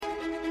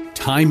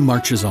Time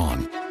marches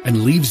on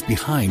and leaves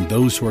behind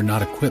those who are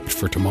not equipped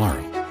for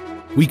tomorrow.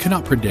 We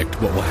cannot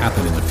predict what will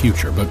happen in the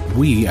future, but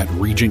we at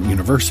Regent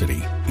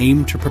University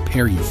aim to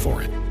prepare you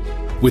for it.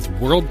 With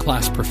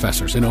world-class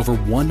professors in over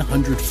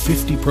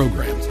 150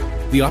 programs,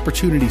 the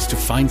opportunities to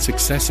find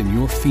success in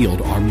your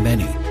field are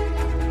many.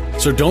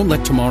 So don't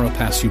let tomorrow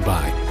pass you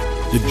by.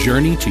 The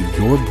journey to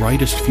your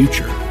brightest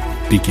future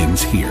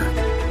begins here.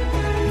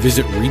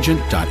 Visit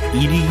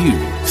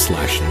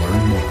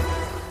regent.edu/learn more.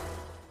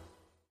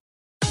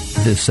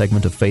 This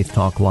segment of Faith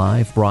Talk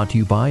Live brought to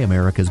you by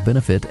America's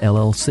Benefit,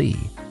 LLC.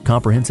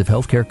 Comprehensive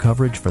healthcare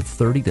coverage for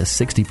 30 to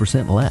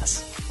 60%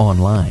 less.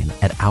 Online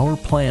at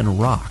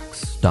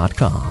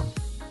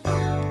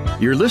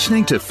ourplanrocks.com. You're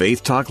listening to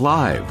Faith Talk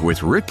Live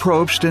with Rick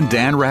Probst and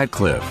Dan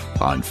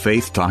Radcliffe on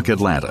Faith Talk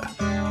Atlanta.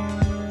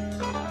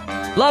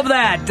 Love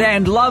that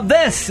and love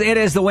this. It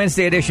is the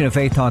Wednesday edition of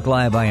Faith Talk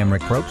Live. I am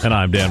Rick Probst. And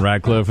I'm Dan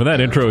Radcliffe. And that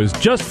intro is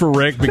just for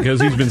Rick because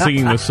he's been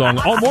singing this song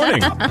all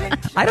morning.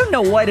 I don't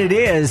know what it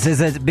is.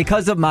 Is it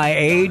because of my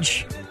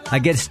age? I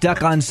get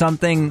stuck on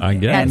something I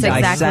guess. and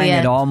That's I sang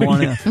it all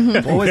morning.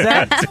 What was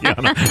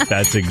that?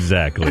 That's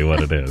exactly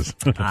what it is.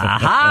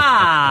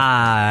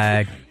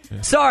 Aha!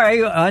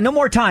 Sorry, no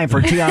more time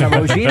for Tiana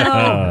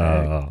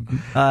Rogino.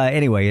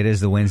 Anyway, it is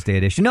the Wednesday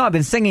edition. No, I've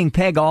been singing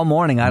Peg all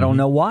morning. I don't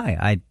know why.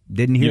 I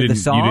didn't hear the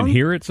song. You didn't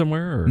hear it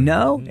somewhere? Or?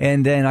 No,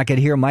 and then I could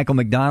hear Michael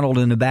McDonald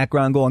in the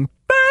background going,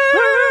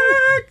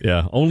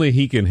 yeah, only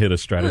he can hit a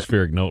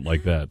stratospheric note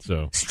like that.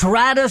 So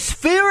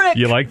stratospheric.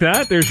 You like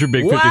that? There's your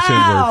big 50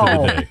 cent word for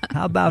the day.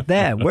 How about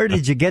that? Where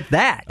did you get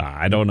that?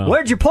 I don't know.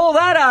 Where'd you pull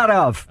that out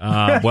of?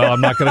 Well,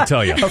 I'm not going to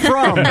tell you.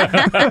 From.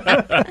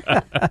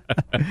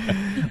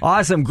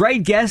 Awesome.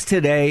 Great guest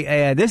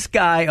today. This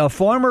guy, a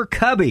former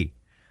Cubby.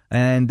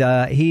 And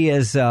he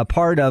is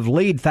part of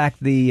LEAD. In fact,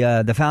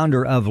 the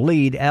founder of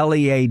LEAD,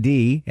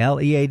 L-E-A-D.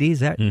 L-E-A-D, is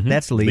that? Mm-hmm.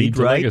 That's LEAD, Lead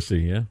to right? Legacy,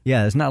 yeah.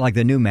 Yeah, it's not like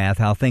the new math,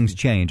 how things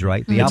change,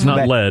 right? The it's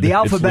not lead. The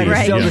alphabet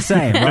is still the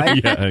same, right?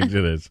 Yeah, it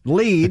is.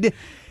 LEAD.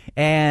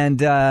 And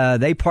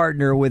they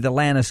partner with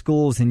Atlanta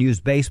schools and use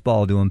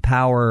baseball to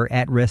empower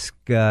at-risk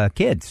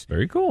kids.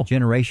 Very cool.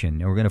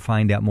 Generation. And we're going to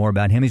find out more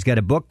about him. He's got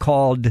a book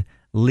called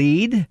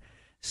LEAD.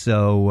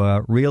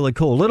 So really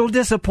cool. A little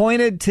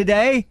disappointed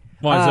today.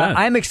 Why is that?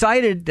 I'm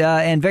excited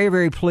and very,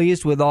 very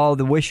pleased with all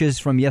the wishes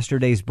from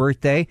yesterday's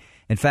birthday.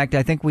 In fact,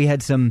 I think we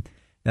had some,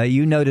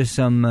 you noticed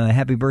some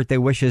happy birthday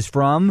wishes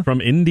from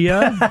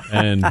India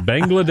and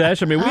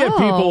Bangladesh. I mean, we had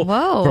people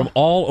from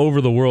all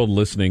over the world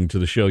listening to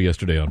the show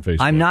yesterday on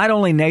Facebook. I'm not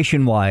only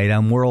nationwide,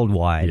 I'm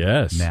worldwide.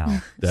 Yes.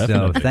 Now.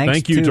 Definitely. So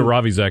thank you to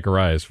Ravi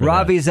Zacharias for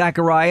Ravi that.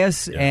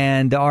 Zacharias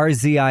and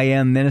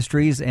RZIM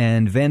Ministries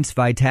and Vince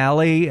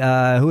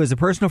Vitale, who is a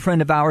personal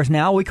friend of ours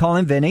now. We call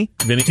him Vinny.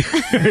 Vinny the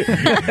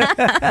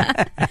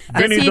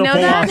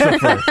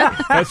philosopher.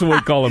 That's what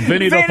we call him.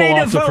 Vinny the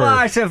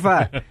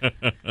philosopher.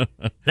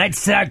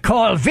 Let's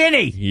call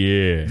Vinny.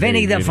 Yeah.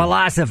 Vinny the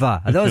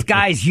philosopher. Are those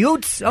guys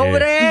Utes over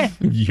there?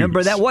 Utes.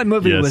 Remember that? What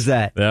movie was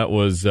that? That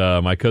was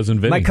My Cousin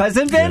Vinny. My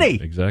Cousin Vinny.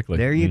 Yeah, exactly.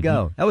 There you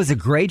go. That was a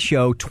great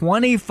show.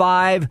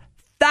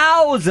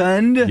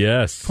 25,000.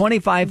 Yes.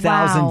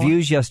 25,000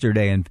 views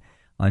yesterday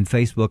on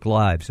Facebook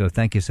Live. So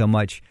thank you so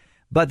much.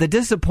 But the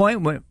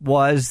disappointment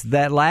was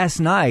that last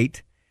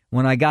night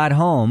when I got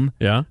home,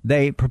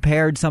 they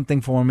prepared something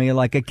for me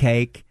like a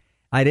cake.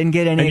 I didn't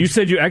get any. And you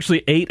said you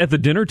actually ate at the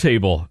dinner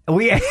table.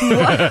 We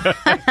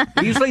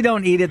usually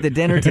don't eat at the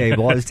dinner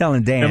table. I was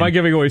telling Dan. Am I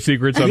giving away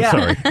secrets? I'm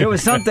sorry. There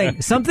was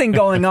something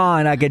going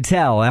on. I could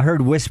tell. I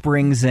heard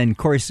whisperings, and of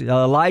course,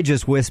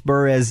 Elijah's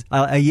whisper is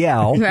a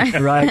yell,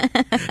 right?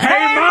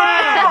 Hey,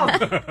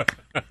 Mom!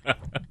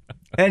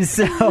 And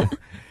so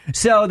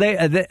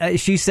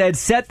she said,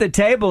 set the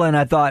table, and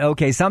I thought,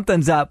 okay,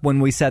 something's up when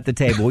we set the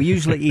table. We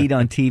usually eat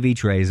on TV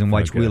trays and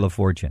watch Wheel of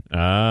Fortune.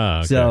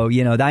 Okay. So,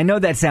 I know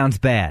that sounds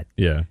bad.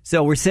 Yeah.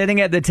 So we're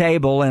sitting at the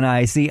table, and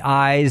I see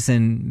eyes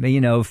and,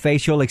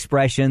 facial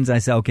expressions. I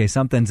say, okay,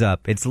 something's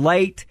up. It's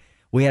late.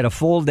 We had a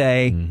full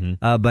day,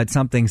 but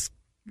something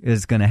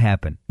is going to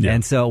happen. Yeah.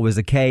 And so it was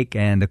a cake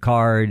and a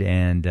card,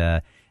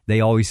 and they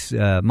always,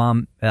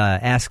 Mom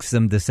asks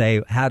them to say,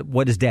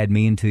 what does Dad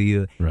mean to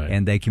you? Right.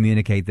 And they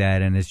communicate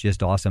that, and it's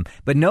just awesome.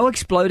 But no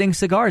exploding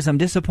cigars. I'm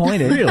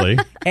disappointed. Really?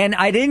 And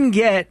I didn't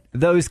get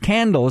those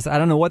candles. I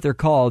don't know what they're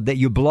called, that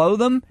you blow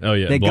them. Oh,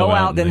 yeah. They go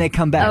out, then they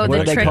come back. Oh, what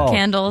the are they trick called?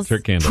 candles.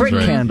 Trick candles. Trick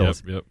right.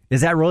 candles. Yep.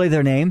 Is that really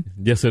their name?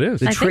 Yes, it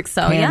is. The I trick think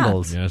so,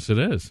 candles. Yes, it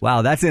is.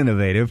 Wow, that's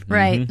innovative.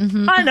 Right.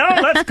 Mm-hmm. I know.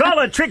 Let's call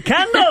it trick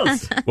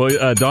candles.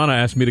 Well, Donna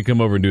asked me to come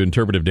over and do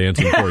interpretive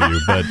dancing for you,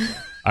 but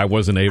I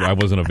wasn't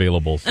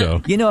available. So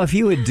if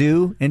you would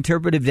do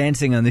interpretive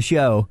dancing on the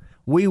show,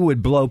 we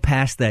would blow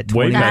past that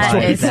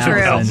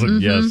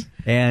 25,000. Yes.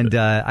 And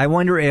I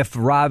wonder if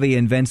Ravi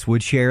and Vince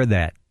would share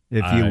that.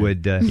 If you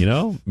would,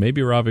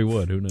 maybe Ravi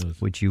would. Who knows?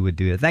 Which you would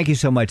do. Thank you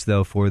so much,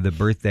 though, for the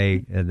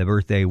birthday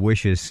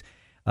wishes.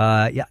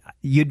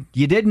 You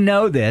didn't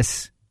know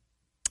this.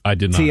 I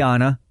did not.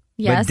 Tiana.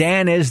 But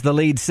Dan is the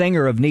lead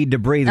singer of Need to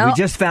Breathe. We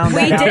just found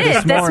that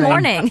out this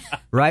morning.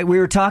 Right? We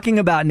were talking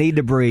about Need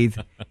to Breathe,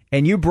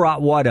 and you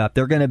brought what up?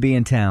 They're going to be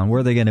in town.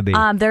 Where are they going to be?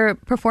 They're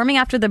performing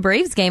after the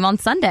Braves game on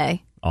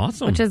Sunday.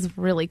 Awesome. Which is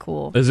really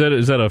cool. Is that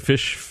a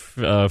fish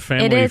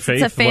family it is.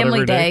 faith? It's a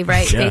family day,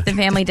 right? Yeah. Faith and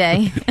family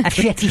day. A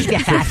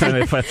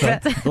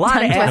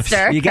lot of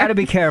F's. You got to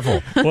be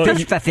careful. Well,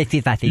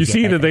 you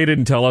see that they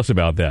didn't tell us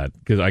about that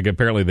because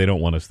apparently they don't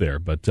want us there.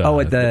 But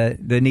at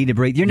the Need to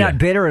Breathe. You're not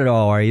bitter at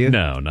all, are you?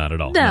 No, not at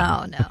all.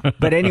 No.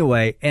 But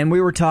anyway, and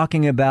we were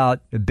talking about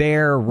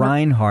Bear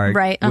Reinhardt,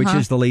 which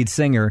is the lead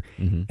singer,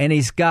 and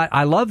he's got.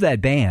 I love that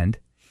band.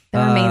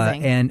 They're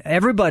amazing, and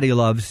everybody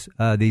loves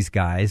these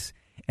guys.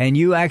 And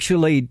you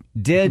actually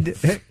did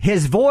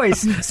his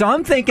voice, so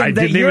I'm thinking I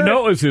didn't even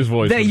know it was his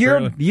voice. That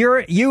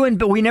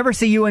but we never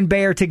see you and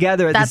Bear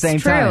together at the same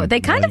time. That's true.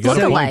 They kind of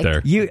look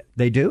alike.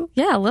 They do?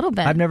 Yeah, a little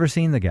bit. I've never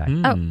seen the guy.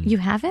 Oh, you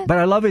haven't? But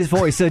I love his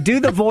voice. So do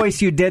the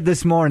voice you did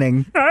this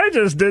morning. I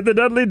just did the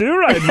Dudley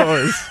Do-Right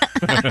voice.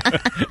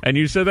 And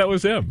you said that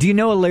was him. Do you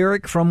know a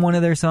lyric from one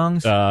of their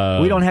songs?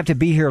 We Don't Have to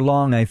Be Here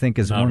Long, I think,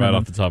 is one right of them.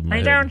 Off the top of my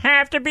head. I don't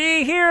have to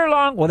be here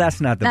long. Well,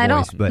 that's not the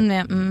voice, but...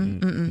 No.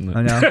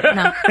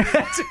 No.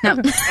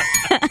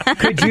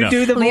 Could you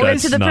do the voice? Leave it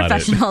to the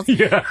professionals.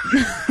 Yeah.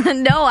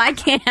 No, I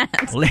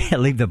can't.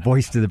 Leave the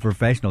voice to the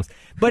professionals.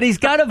 But he's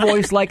got a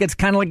voice like it's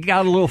kind of like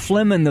got a little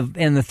phlegm in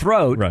the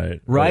throat.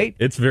 Right?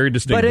 It's very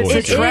distinct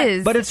voice. It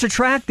is. But it's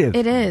attractive.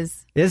 It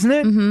is. Isn't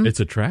it? Mm-hmm. It's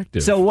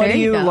attractive. So what do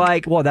you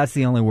like? Well, that's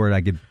the only word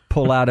I could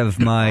pull out of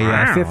my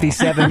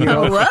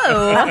 57-year-old.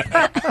 Whoa.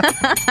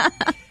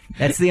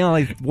 That's the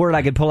only word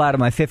I could pull out of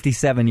my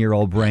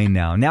 57-year-old brain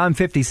now. Now I'm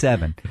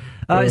 57.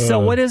 So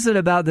what is it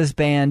about this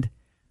band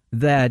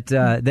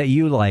that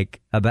you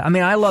like about? I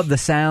mean, I love the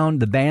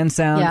sound, the band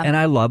sound, and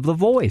I love the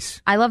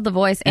voice. I love the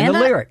voice and the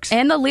lyrics.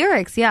 And the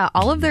lyrics, yeah.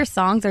 All of their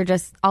songs are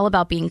just all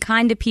about being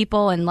kind to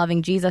people and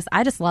loving Jesus.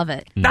 I just love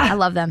it. I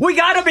love them. We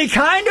got to be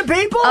kind to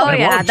people? Oh,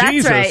 yeah, that's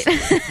Jesus.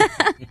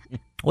 Right.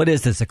 What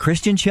is this, a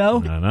Christian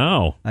show? I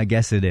know. I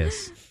guess it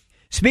is.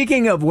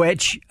 Speaking of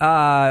which...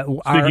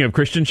 Speaking of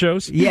Christian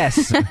shows?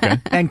 Yes.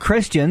 And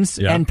Christians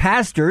and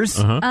pastors.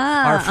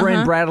 Our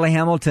friend Bradley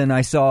Hamilton,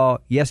 I saw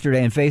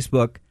yesterday on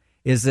Facebook,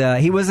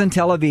 he was in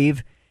Tel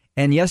Aviv,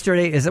 and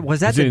yesterday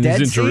was that the Dead Sea?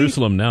 He's in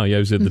Jerusalem now. Yeah, he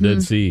was at the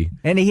Dead Sea,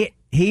 and he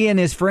and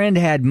his friend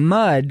had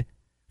mud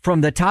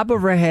from the top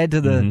of her head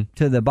to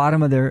the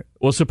bottom of their.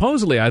 Well,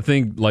 supposedly, I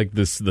think like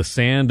the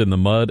sand and the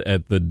mud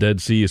at the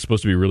Dead Sea is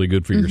supposed to be really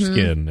good for your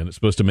skin, and it's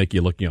supposed to make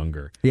you look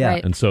younger. Yeah,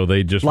 right. And so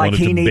they just like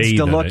wanted he to needs bathe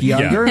to look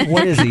younger. Yeah.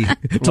 What is he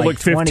to look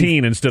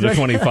 15 instead of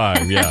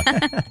 25?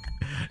 Yeah.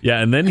 Yeah,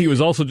 and then he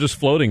was also just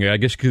floating. I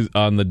guess 'cause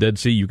on the Dead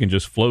Sea you can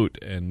just float,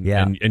 and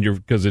you're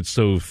because it's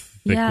so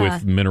thick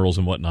with minerals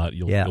and whatnot,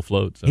 you'll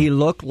float. So. He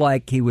looked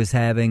like he was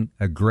having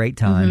a great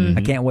time.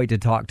 I can't wait to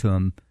talk to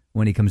him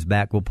when he comes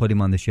back. We'll put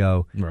him on the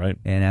show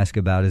and ask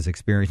about his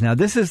experience. Now,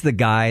 this is the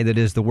guy that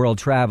is the world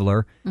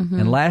traveler,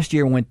 and last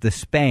year went to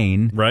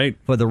Spain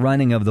for the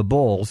running of the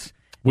bulls.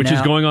 Which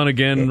is going on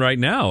again right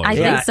now. I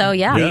think so,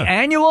 yeah. The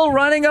annual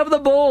running of the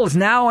bulls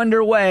now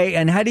underway.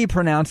 And how do you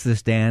pronounce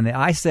this, Dan?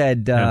 I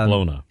said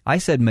Pamplona. I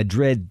said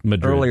Madrid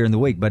earlier in the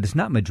week, but it's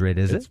not Madrid,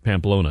 is it's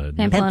Pamplona.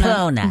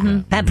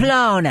 Pamplona.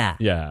 Pamplona.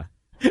 Yeah.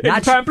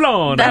 It's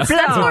Pamplona. That's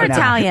more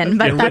Italian,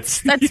 but that's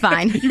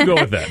fine. You go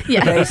with that.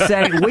 Yeah. They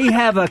say we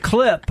have a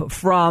clip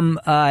from,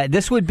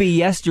 this would be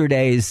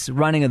yesterday's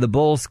running of the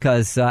bulls,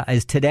 because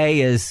as today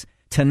is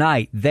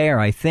tonight there,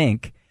 I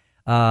think.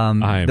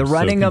 I am the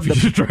running of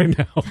the right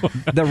now.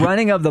 The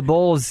running of the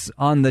bulls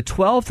on the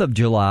 12th of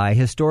July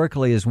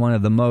historically is one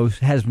of the most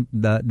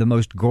the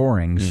most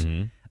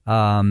gorings.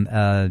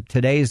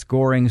 Today's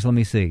gorings, let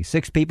me see.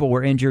 6 people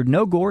were injured,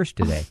 no gores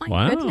today. Oh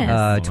my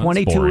goodness.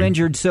 22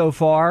 injured so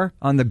far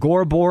on the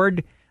gore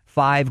board,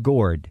 5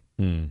 gored.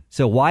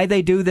 So why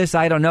they do this,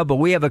 I don't know, but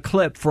we have a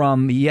clip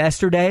from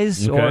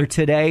yesterday's or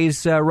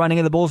today's running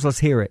of the bulls. Let's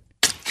hear it.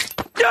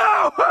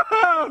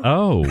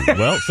 Oh,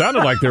 well,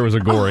 sounded like there was a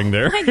goring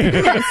there.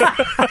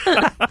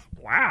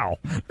 Wow.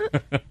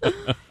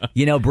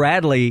 You know,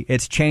 Bradley,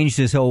 it's changed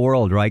his whole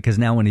world, right? Because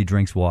now when he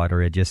drinks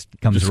water, it just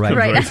comes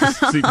right.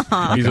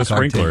 He's a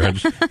sprinkler.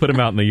 Just put him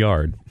out in the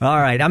yard. All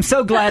right. I'm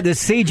so glad that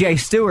C.J.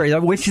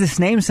 Stewart, which this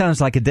name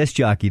sounds like a disc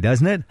jockey,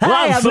 doesn't it?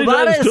 Hi,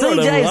 everybody.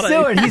 C.J.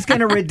 Stewart. He's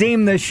going to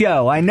redeem the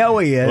show. I know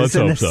he is. Let's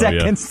in the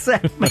second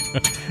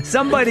segment.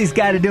 Somebody's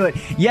got to do it.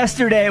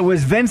 Yesterday, it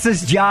was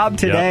Vince's job.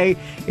 Today,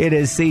 it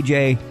is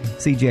C.J.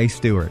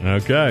 Stewart.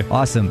 Okay.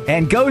 Awesome.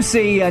 And go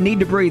see Need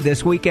to Breathe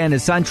this weekend at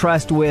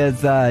SunTrust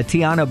with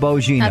Tiana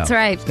Bogino. That's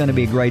right. It's going to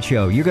be a great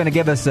show. You're going to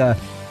give us an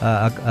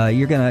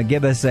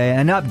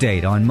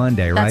update on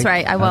Monday, right? That's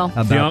right. I will.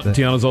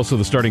 Tiana's also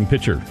the starting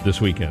pitcher this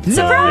weekend. So,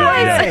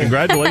 surprise!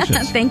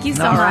 Congratulations. Thank you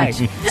so All much.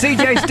 Right.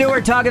 C.J.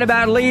 Stewart talking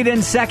about lead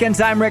in seconds.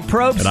 I'm Rick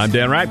Probst. And I'm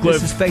Dan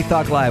Ratcliffe. This is Faith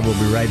Talk Live. We'll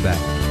be right back.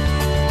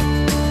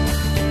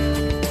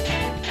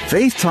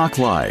 Faith Talk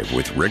Live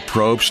with Rick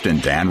Probst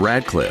and Dan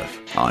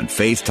Ratcliffe on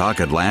Faith Talk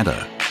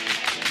Atlanta.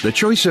 The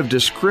choice of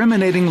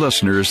discriminating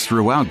listeners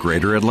throughout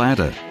Greater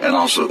Atlanta, and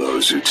also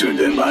those who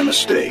tuned in by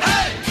mistake.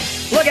 Hey!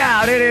 Look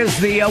out, it is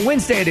the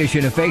Wednesday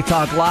edition of Faith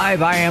Talk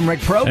Live. I am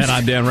Rick Probst. And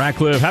I'm Dan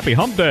Ratcliffe. Happy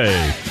Hump Day.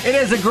 It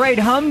is a great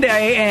Hump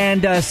Day,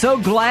 and so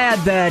glad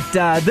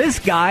that this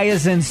guy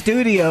is in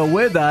studio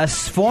with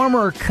us,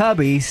 former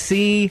Cubby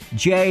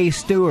C.J.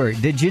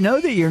 Stewart. Did you know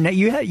that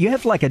you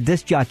have like a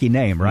disc jockey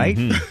name, right?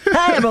 Mm-hmm.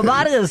 Hey,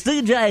 everybody, it's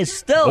C.J.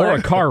 Stewart. Or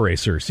a car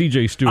racer.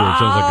 C.J. Stewart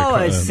sounds like a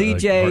car racer.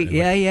 C.J.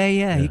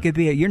 Yeah. He could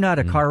be. You're not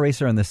a car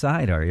racer on the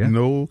side, are you?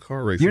 No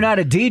car racer. You're not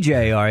a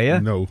DJ, are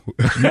you? No.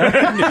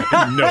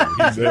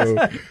 No.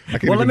 I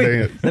can't even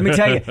dance. Let me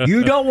tell you,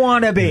 you don't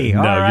want to be.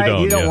 All right,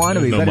 you don't want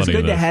to be. No, but it's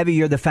good to have you.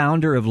 You're the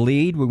founder of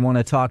Lead. We want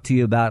to talk to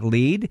you about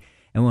Lead,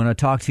 and we want to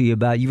talk to you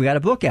about you've got a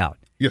book out.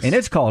 Yes. And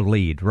it's called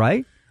Lead,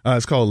 right?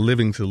 It's called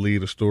Living to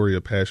Lead, a story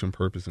of passion,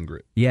 purpose, and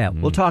grit. Yeah,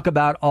 we'll talk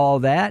about all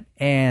that.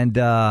 And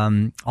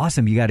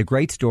awesome, you got a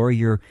great story.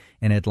 You're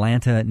an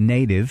Atlanta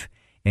native,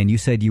 and you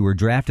said you were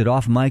drafted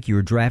off, Mike. You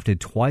were drafted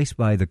twice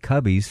by the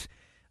Cubbies.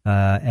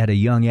 At a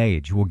young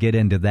age. We'll get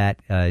into that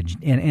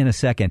in a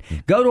second.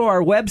 Go to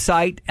our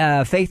website,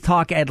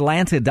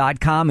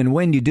 faithtalkatlanta.com, and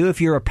when you do, if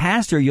you're a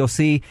pastor, you'll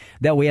see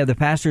that we have the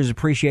Pastor's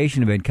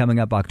Appreciation Event coming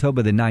up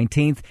October the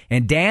 19th.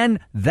 And Dan,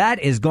 that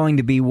is going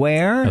to be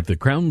where? At the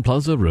Crown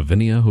Plaza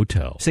Ravinia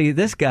Hotel. See,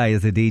 this guy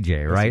is a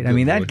DJ, right? I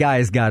mean, that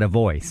guy's got a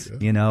voice,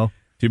 you know?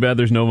 Too bad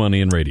there's no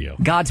money in radio.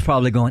 God's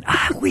probably going,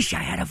 I wish I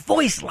had a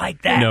voice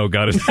like that. No,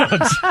 God is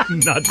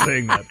not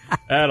saying that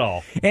at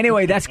all.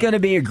 Anyway, that's going to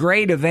be a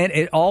great event.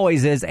 It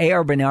always is.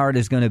 A.R. Bernard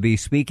is going to be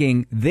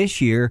speaking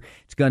this year.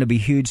 It's going to be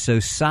huge, so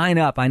sign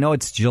up. I know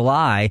it's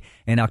July,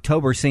 and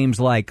October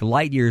seems like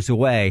light years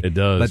away. It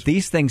does. But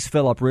these things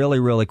fill up really,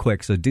 really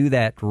quick, so do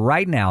that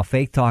right now,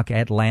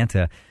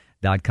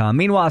 faithtalkatlanta.com.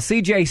 Meanwhile,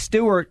 C.J.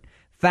 Stewart,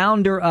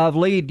 founder of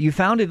Lead. You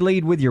founded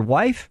Lead with your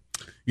wife?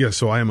 Yeah,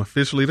 so I am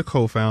officially the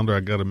co-founder. I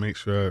got to make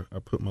sure I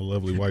put my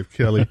lovely wife,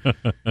 Kelly,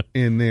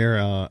 in there.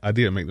 I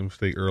did make the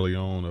mistake early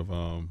on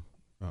of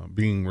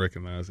being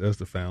recognized as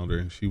the founder,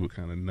 and she would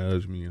kind of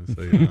nudge me and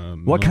say,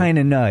 What kind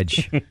of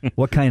nudge?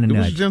 What kind of it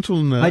nudge? Was a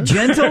gentle nudge. A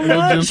gentle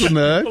nudge? A gentle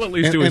nudge. Well, at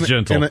least it was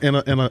gentle.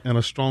 And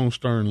a strong,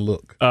 stern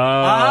look.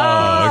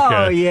 Oh,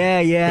 okay.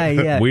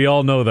 Yeah. We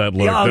all know that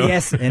look. Oh,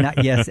 yes.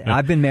 Yes.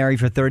 I've been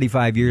married for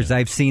 35 years.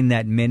 I've seen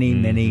that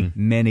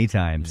many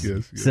times.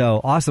 Yes.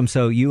 So, awesome.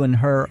 So, you and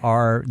her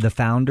are the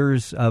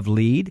founders of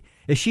Lead.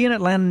 Is she an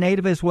Atlanta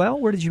native as well?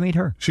 Where did you meet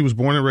her? She was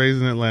born and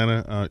raised in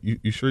Atlanta.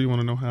 You sure you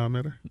want to know how I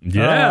met her?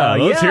 Yeah,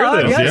 let's hear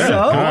this. I guess so.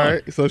 All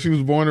right. So she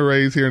was born and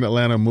raised here in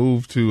Atlanta,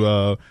 moved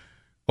to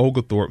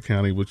Oglethorpe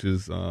County, which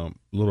is a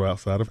little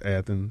outside of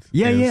Athens.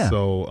 Yeah.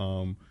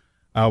 So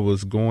I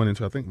was going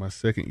into, I think, my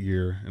second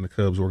year in the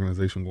Cubs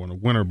organization, going to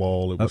Winter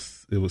Ball. It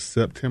was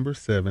September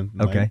 7th,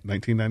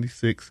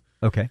 1996.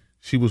 Okay.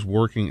 She was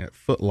working at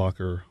Foot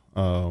Locker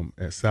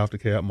at South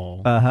DeKalb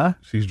Mall. Uh-huh.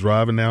 She's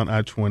driving down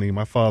I-20.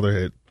 My father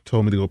had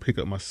told me to go pick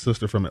up my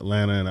sister from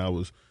Atlanta, and I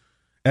was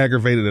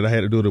aggravated that I had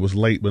to do it. It was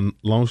late, but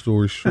long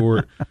story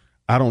short,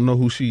 I don't know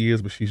who she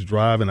is, but she's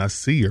driving. I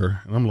see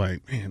her, and I'm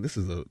like, man, this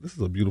is a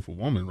beautiful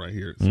woman right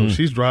here. So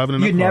she's driving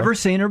in a car. You'd never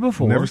seen her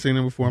before? Never seen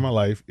her before in my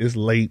life. It's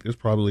late. It's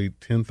probably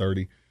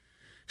 10:30.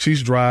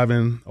 She's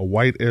driving a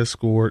white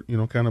Escort,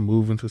 kind of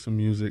moving to some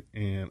music,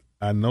 and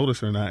I noticed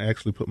her, and I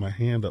actually put my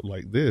hand up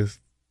like this,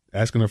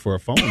 asking her for a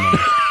phone number.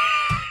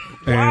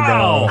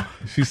 Wow. And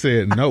she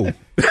said no.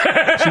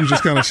 She was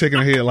just kind of shaking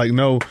her head like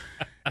no.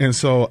 And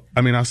so,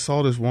 I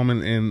saw this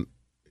woman, and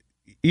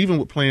even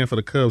with playing for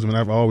the Cubs,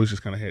 I've always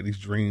just kind of had these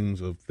dreams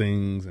of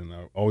things, and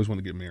I always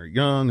wanted to get married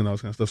young and all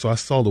this kind of stuff. So I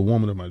saw the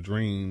woman of my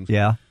dreams.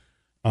 Yeah.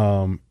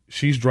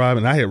 She's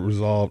driving. I had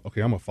resolved,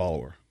 okay, I'm a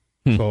follower.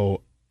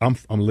 So I'm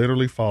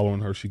literally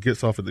following her. She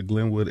gets off at the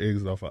Glenwood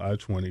exit off of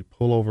I-20,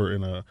 pull over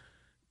in a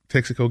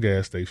Texaco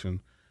gas station.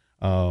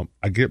 I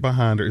get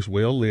behind her. It's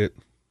well lit.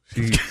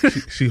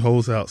 She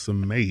holds out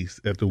some mace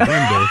at the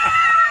window,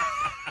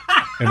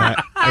 and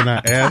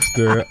I asked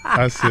her.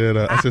 I said,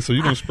 so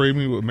you gonna spray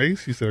me with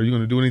mace? She said, are you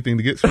gonna do anything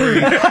to get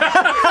sprayed?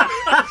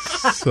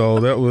 So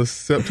that was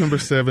September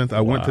 7th.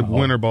 I went to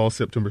Winter Ball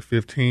September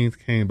 15th.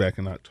 Came back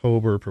in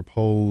October.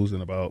 Proposed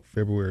in about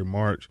February,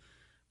 March.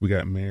 We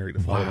got married the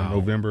following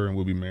November, and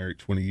we'll be married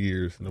 20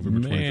 years,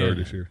 November 23rd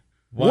this year.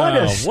 Wow. What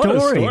a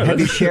story! Have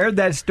you shared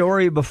that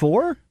story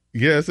before?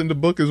 Yeah, it's in the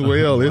book as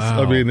well. It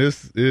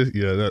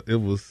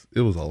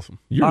was awesome.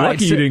 You're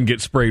lucky you didn't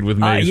get sprayed with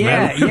mace,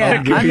 man.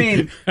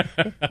 Yeah.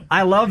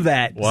 I love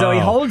that. Wow. So he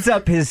holds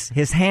up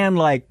his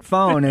hand-like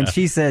phone, and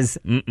she says,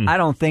 I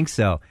don't think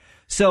so.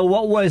 So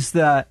what was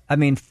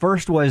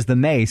first was the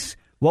mace.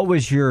 What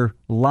was your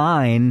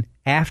line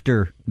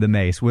after the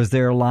mace? Was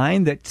there a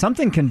line that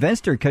something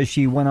convinced her because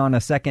she went on a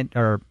second,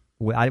 or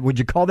would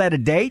you call that a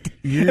date?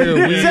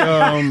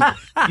 Yeah,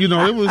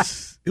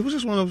 it was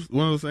just one of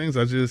those things.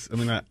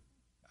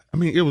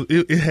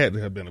 It had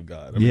to have been of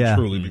God.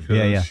 Truly,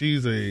 because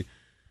she's a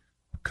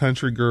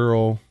country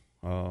girl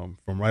from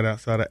right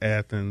outside of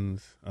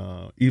Athens.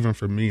 Even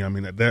for me,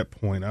 at that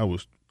point, I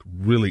was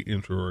really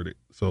introverted.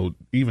 So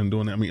even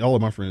doing that, all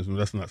of my friends knew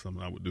that's not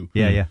something I would do.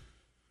 Yeah.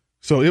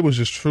 So it was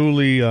just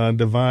truly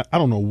divine. I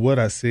don't know what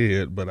I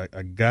said, but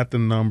I got the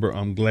number.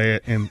 I'm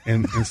glad. And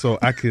so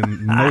I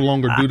can no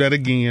longer do that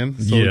again.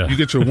 So you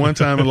get your one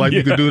time in life,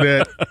 you can do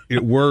that.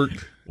 It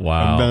worked.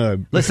 Wow. I'm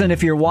done. Listen,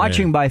 if you're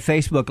watching by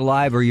Facebook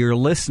Live or you're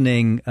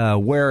listening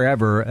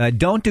wherever,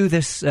 don't do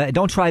this.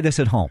 Don't try this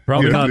at home.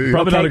 Probably not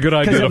a good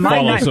idea to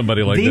follow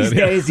somebody like these that. These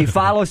days, you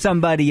follow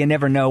somebody, you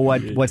never know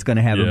what's going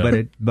to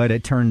happen. But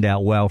it turned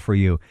out well for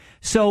you.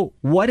 So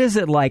what is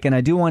it like? And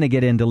I do want to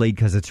get into league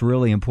because it's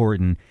really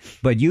important.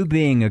 But you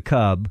being a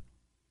Cub,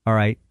 all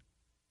right,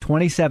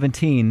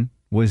 2017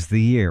 was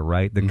the year,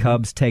 right? The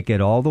Cubs take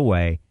it all the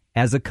way.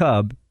 As a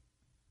Cub,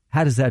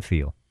 how does that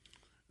feel?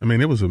 I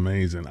mean, it was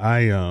amazing.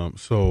 Even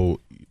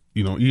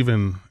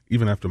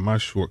after my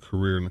short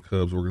career in the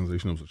Cubs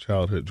organization, it was a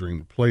childhood dream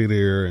to play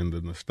there, and the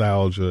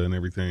nostalgia and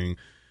everything.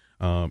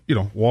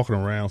 Walking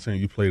around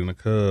saying you played in the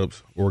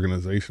Cubs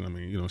organization. I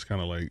mean, it's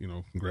kind of like,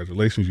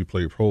 congratulations, you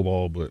played pro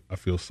ball, but I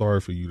feel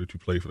sorry for you that you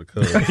played for the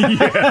Cubs.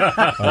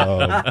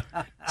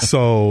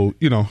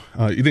 You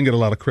didn't get a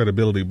lot of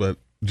credibility, but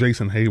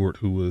Jason Hayward,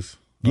 who was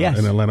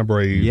an Atlanta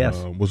Brave,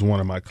 was one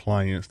of my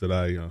clients that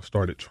I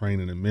started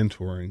training and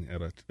mentoring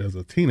as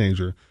a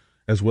teenager,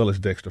 as well as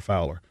Dexter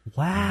Fowler.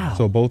 Wow.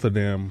 So both of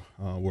them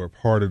were a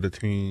part of the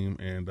team,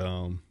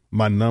 and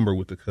my number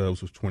with the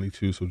Cubs was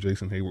 22, so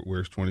Jason Hayward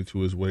wears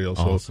 22 as well.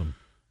 Awesome.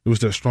 So it was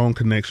that strong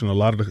connection. A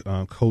lot of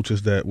the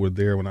coaches that were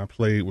there when I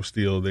played were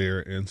still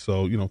there, and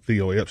so,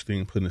 Theo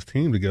Epstein putting his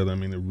team together, I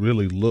mean, it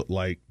really looked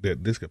like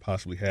that this could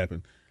possibly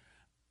happen.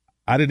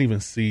 I didn't even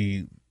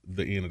see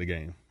the end of the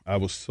game. I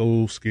was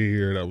so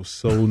scared. I was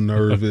so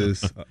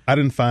nervous. I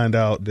didn't find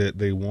out that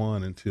they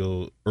won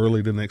until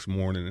early the next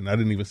morning, and I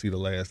didn't even see the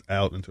last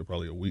out until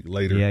probably a week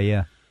later.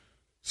 Yeah.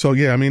 So,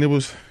 I mean, it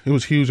was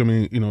huge. I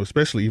mean,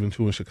 especially even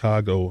too in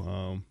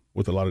Chicago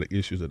with a lot of the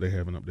issues that they're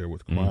having up there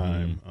with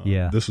crime.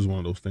 This is one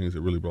of those things that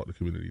really brought the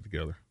community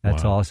together.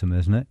 That's awesome,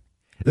 isn't it?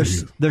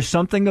 There's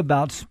something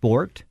about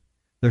sport.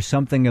 There's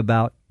something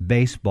about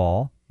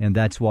baseball. And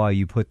that's why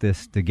you put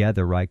this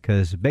together, right?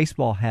 Because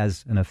baseball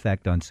has an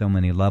effect on so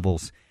many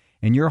levels.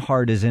 And your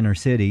heart is inner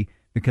city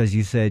because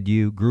you said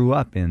you grew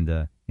up in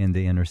the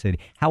inner city.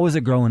 How was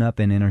it growing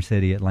up in inner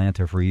city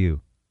Atlanta for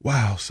you?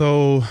 Wow.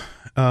 So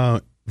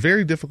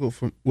very difficult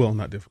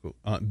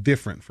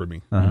different for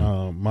me.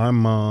 My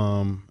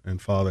mom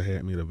and father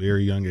had me at a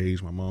very young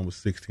age. My mom was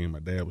 16. My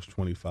dad was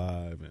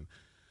 25. And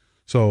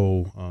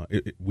so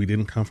we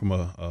didn't come from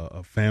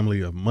a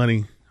family of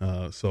money.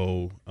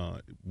 So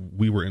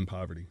we were in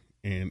poverty,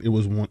 and it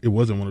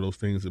wasn't one of those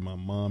things that my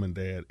mom and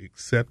dad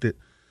accepted.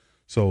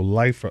 So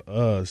life for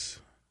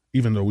us,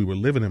 even though we were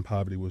living in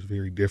poverty, was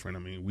very different.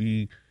 I mean,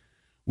 we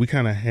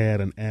kind of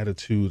had an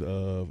attitude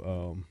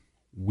of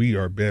we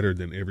are better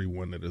than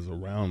everyone that is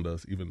around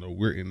us, even though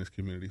we're in this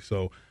community.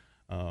 So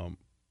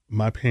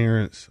my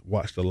parents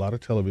watched a lot of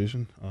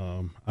television.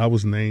 I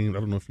was named, I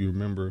don't know if you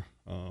remember,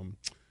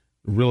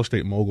 real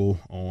estate mogul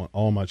on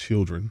All My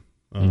Children,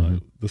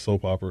 the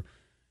soap opera.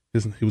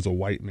 He was a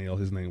white male.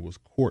 His name was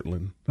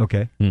Cortland.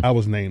 Okay. I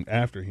was named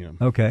after him.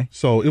 Okay.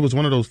 So it was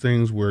one of those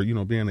things where,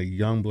 being a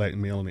young black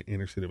male in the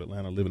inner city of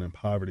Atlanta, living in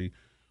poverty,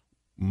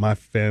 my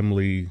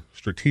family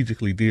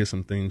strategically did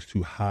some things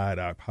to hide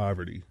our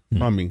poverty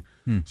from me.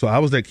 So I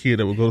was that kid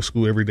that would go to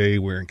school every day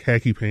wearing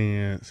khaki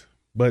pants,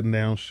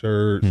 button-down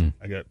shirts.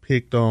 I got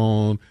picked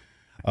on.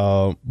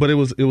 But it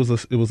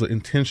was an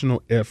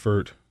intentional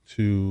effort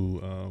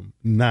to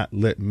not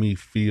let me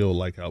feel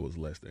like I was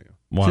less than.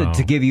 Wow.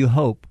 To give you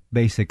hope,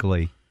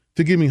 basically.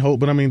 To give me hope,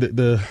 but I mean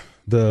the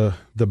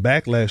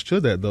backlash to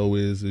that though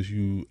is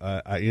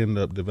I end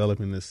up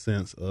developing this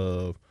sense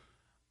of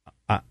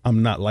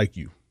I'm not like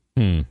you.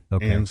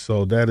 Okay. And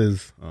so that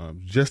is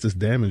just as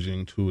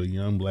damaging to a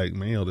young black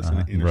male that's in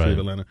the inner city of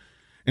Atlanta.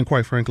 And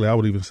quite frankly, I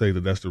would even say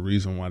that that's the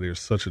reason why there's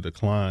such a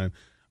decline.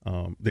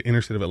 The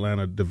inner city of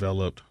Atlanta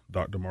developed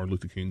Dr. Martin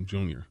Luther King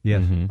Jr.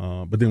 Yes.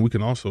 But then we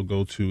can also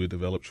go to it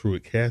developed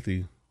Truett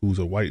Cathy, who's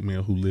a white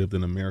male who lived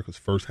in America's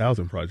first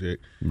housing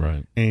project.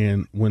 Right.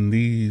 And when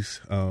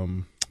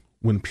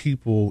when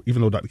people,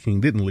 even though Dr.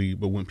 King didn't leave,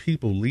 but when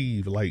people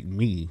leave like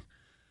me,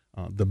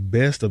 the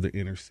best of the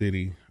inner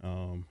city,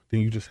 then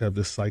you just have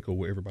this cycle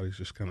where everybody's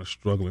just kind of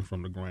struggling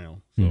from the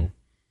ground. So,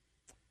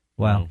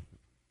 wow.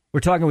 We're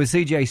talking with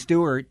C.J.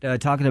 Stewart,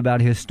 talking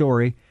about his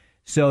story.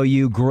 So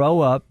you grow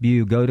up,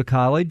 you go to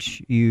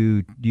college,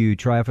 you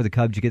try out for the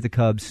Cubs, you get the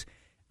Cubs.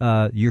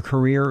 Your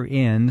career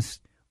ends.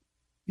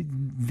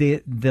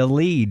 The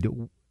lead.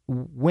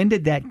 When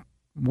did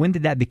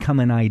that become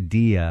an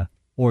idea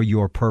or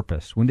your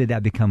purpose? When did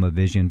that become a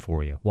vision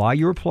for you? While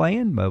you were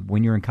playing, but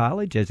when you're in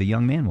college, as a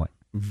young man, what?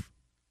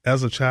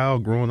 As a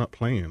child, growing up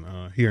playing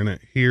here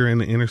in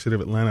the inner city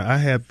of Atlanta, I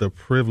had the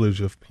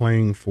privilege of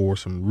playing for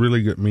some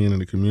really good men in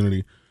the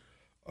community.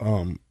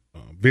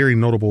 Very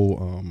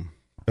notable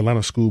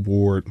Atlanta School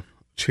Board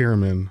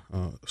chairman,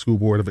 School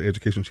Board of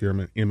Education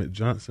chairman Emmett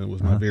Johnson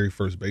was my very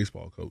first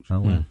baseball coach.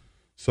 Oh, wow.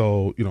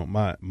 So,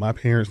 my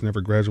parents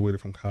never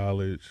graduated from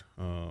college,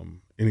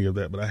 any of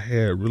that, but I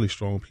had really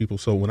strong people.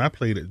 So when I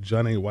played at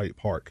John A. White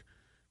Park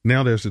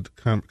now there's a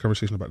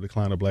conversation about the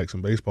decline of blacks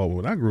in baseball. But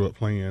when I grew up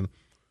playing,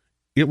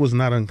 it was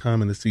not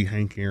uncommon to see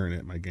Hank Aaron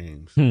at my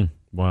games.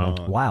 Wow.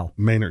 Wow.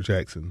 Maynard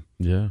Jackson.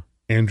 Yeah.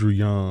 Andrew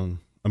Young.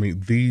 I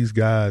mean, these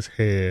guys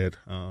had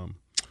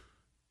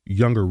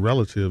younger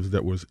relatives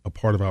that was a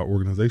part of our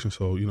organization.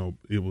 So, you know,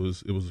 it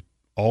was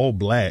all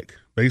black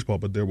baseball,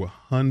 but there were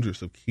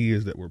hundreds of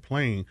kids that were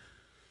playing.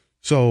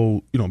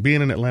 So, you know,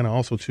 being in Atlanta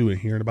also, too, and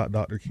hearing about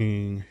Dr.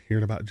 King,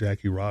 hearing about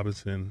Jackie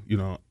Robinson, you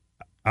know,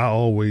 I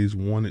always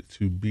wanted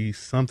to be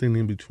something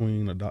in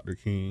between a Dr.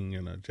 King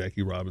and a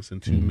Jackie Robinson,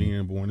 two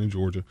men born in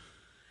Georgia.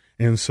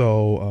 And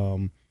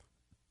so,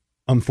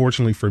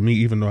 unfortunately for me,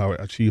 even though I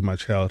achieved my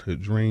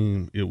childhood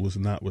dream, it was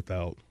not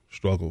without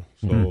struggle.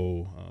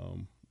 So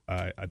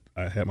I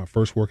had my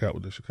first workout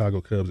with the Chicago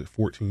Cubs at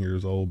 14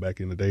 years old. Back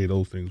in the day,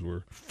 those things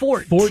were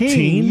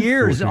 14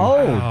 years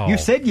old. Wow. You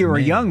said you were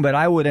young, but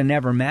I would have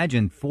never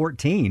imagined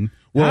 14.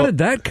 Well, how did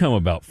that come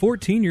about?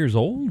 14 years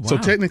old? Wow. So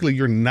technically,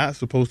 you're not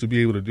supposed to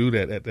be able to do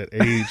that at that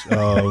age.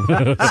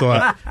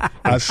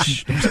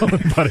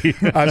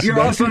 You're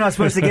also not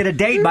supposed to get a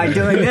date by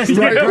doing this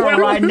to a girl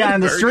riding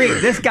down the street.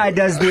 This guy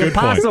does the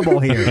impossible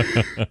here.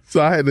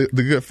 So I had the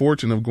good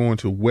fortune of going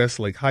to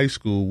Westlake High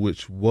School,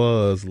 which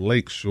was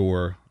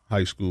Lakeshore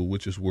High School,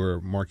 which is where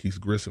Marquise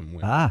Grissom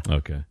went.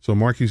 Okay. So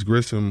Marquise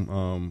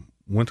Grissom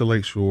went to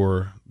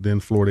Lakeshore, then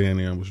Florida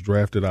A&M, was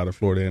drafted out of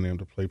Florida A&M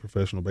to play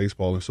professional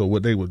baseball. And so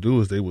what they would do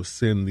is they would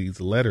send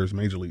these letters,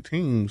 major league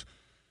teams,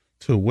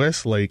 to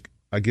Westlake,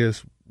 I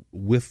guess,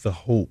 with the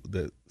hope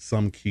that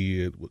some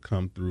kid would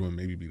come through and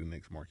maybe be the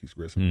next Marquise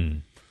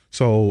Grissom.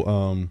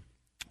 So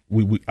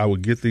I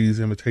would get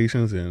these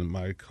invitations, and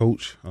my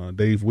coach,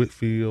 Dave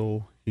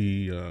Whitfield,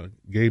 he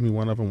gave me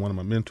one of them. One of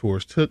my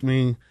mentors took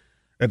me.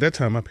 At that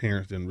time, my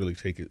parents didn't really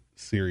take it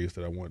serious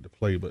that I wanted to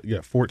play. But,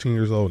 14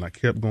 years old, and I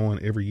kept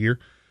going every year.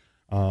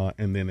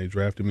 And then they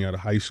drafted me out of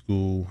high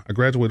school. I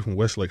graduated from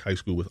Westlake High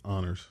School with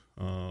honors.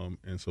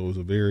 And so it was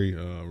a very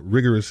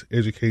rigorous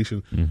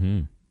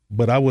education.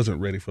 But I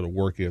wasn't ready for the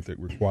work ethic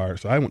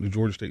required. So I went to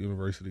Georgia State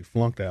University,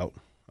 flunked out.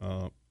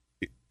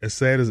 As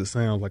sad as it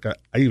sounds, like I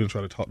even try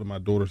to talk to my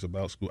daughters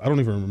about school. I don't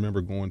even remember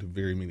going to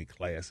very many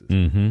classes.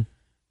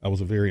 I was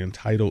a very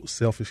entitled,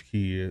 selfish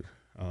kid.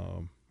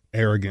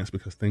 Arrogance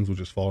because things would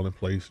just fall in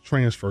place.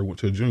 Transfer, went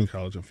to a junior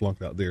college and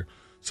flunked out there.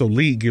 So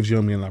League gives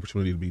young men an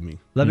opportunity to be me.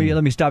 Let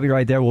me stop you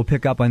right there. We'll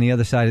pick up on the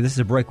other side. This is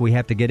a break we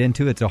have to get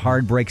into. It's a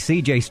hard break.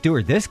 CJ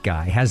Stewart, this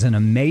guy has an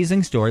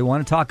amazing story. We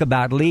want to talk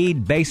about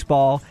Lead,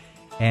 baseball,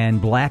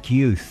 and black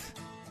youth,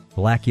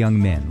 black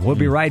young men. We'll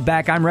be right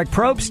back. I'm Rick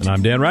Probst. And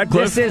I'm Dan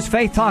Radcliffe. This is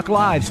Faith Talk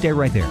Live. Stay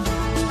right there.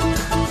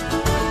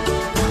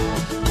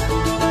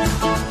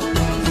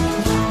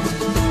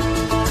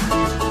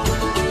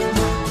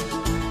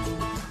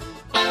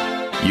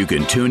 You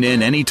can tune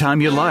in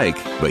anytime you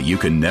like, but you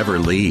can never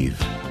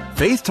leave.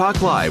 Faith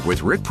Talk Live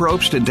with Rick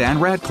Probst and Dan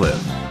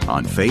Radcliffe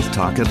on Faith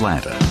Talk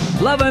Atlanta.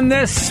 Loving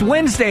this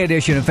Wednesday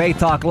edition of Faith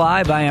Talk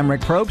Live. I am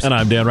Rick Probst. And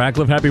I'm Dan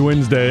Radcliffe. Happy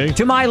Wednesday.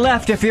 To my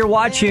left, if you're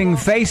watching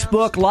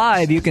Facebook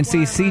Live, you can see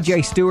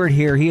CJ Stewart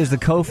here. He is the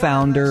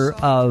co-founder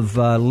of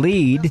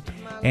Lead,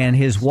 and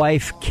his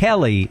wife,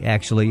 Kelly,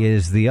 actually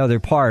is the other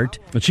part.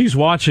 But she's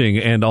watching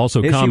and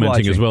also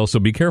commenting as well, so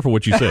be careful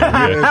what you say.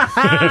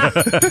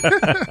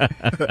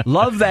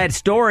 Love that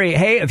story.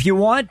 Hey, if you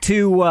want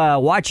to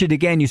watch it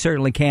again, you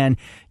certainly can.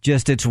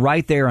 It's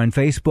right there on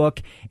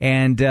Facebook.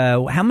 And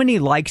how many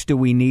likes do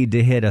we need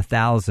to hit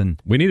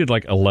 1,000? We needed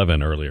like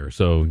 11 earlier.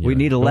 So we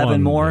need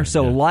 11 more.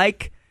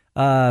 Like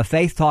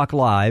Faith Talk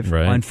Live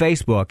on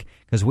Facebook,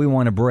 because we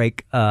want to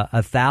break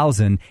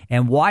 1,000,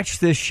 and watch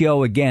this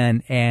show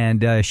again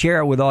and share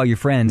it with all your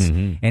friends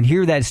and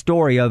hear that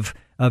story of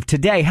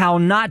today, how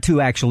not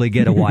to actually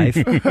get a wife.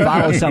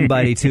 Follow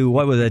somebody to,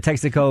 what was it,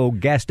 Texaco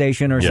gas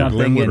station or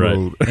something in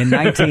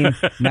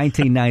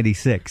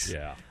 1996.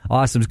 Yeah.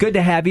 Awesome. It's good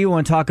to have you. We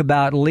want to talk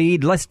about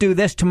Lead. Let's do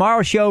this.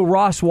 Tomorrow's show,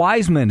 Ross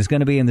Wiseman is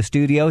going to be in the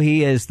studio.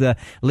 He is the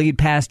lead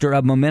pastor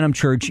of Momentum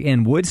Church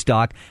in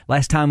Woodstock.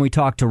 Last time we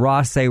talked to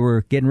Ross, they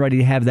were getting ready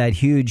to have that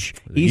huge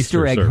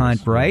Easter egg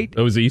hunt, right?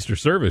 It was the Easter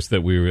service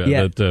that we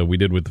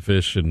did with the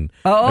fish and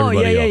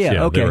everybody else.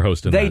 Yeah. Okay. They were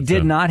hosting They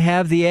did not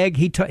have the egg.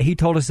 He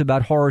told us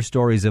about horror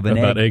stories of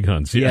about egg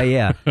hunts.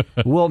 Yeah.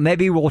 Well,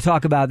 maybe we'll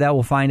talk about that.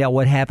 We'll find out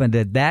what happened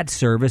at that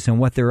service and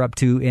what they're up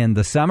to in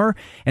the summer.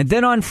 And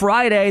then on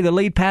Friday, the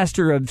lead pastor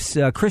of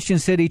Christian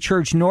City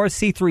Church North,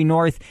 C3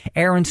 North,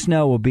 Aaron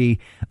Snow, will be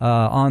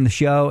on the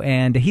show.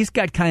 And he's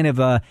got kind of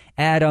a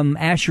Adam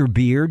Asher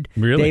beard,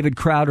 David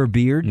Crowder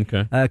beard.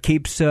 Okay.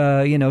 Keeps,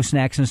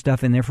 snacks and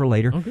stuff in there for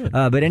later.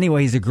 But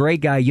anyway, he's a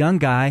great guy, young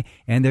guy,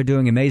 and they're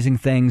doing amazing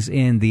things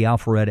in the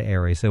Alpharetta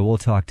area. So we'll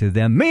talk to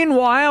them.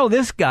 Meanwhile,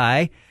 this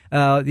guy,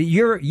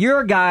 you're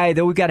a guy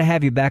that we've got to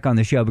have you back on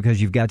the show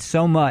because you've got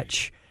so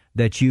much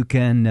that you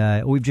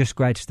can, we've just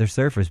scratched the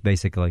surface,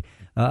 basically,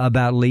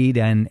 about Lead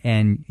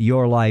and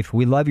your life.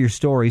 We love your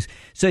stories.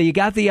 So you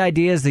got the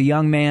idea as a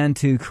young man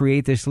to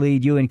create this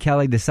Lead. You and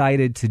Kelly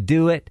decided to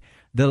do it.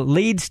 The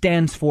Lead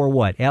stands for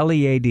what?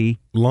 LEAD?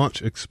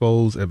 Launch,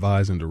 Expose,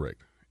 Advise, and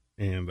Direct.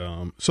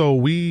 And so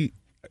we,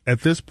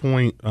 at this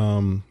point,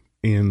 Kelly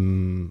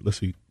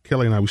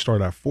and I, we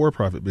started our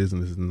for-profit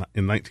business in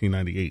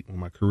 1998 when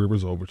my career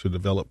was over to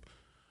develop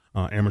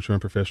amateur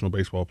and professional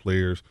baseball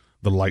players,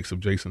 the likes of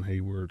Jason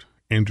Hayward,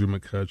 Andrew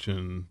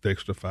McCutcheon,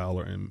 Dexter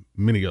Fowler, and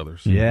many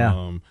others.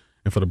 Yeah.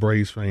 And for the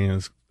Braves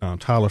fans,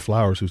 Tyler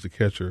Flowers, who's the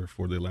catcher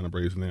for the Atlanta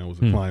Braves now, was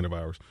a client of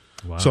ours.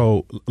 Wow.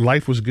 So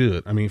life was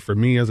good. I mean, for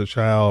me as a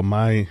child,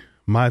 my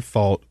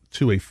thought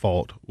to a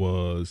fault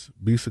was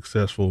be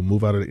successful,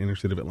 move out of the inner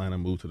city of Atlanta,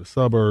 move to the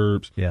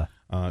suburbs. Yeah.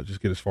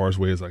 Just get as far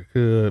away as I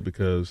could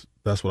because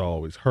that's what I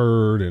always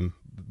heard, and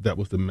that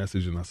was the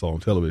messaging I saw on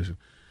television.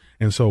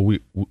 And so we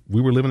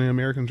were living the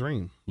American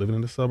dream, living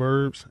in the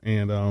suburbs.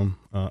 And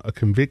a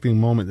convicting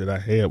moment that I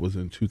had was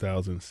in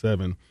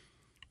 2007.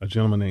 A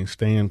gentleman named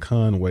Stan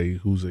Conway,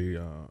 who's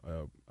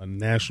a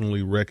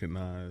nationally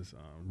recognized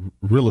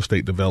real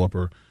estate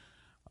developer.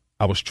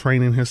 I was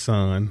training his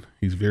son.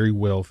 He's very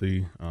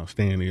wealthy,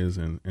 Stan is,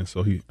 and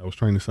so I was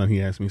training his son. He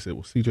asked me, he said,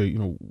 well,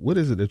 CJ, what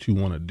is it that you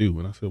want to do?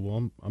 And I said,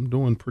 well, I'm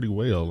doing pretty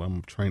well.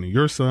 I'm training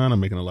your son. I'm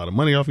making a lot of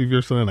money off of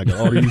your son. I got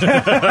all these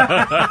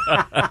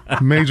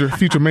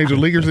future major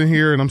leaguers in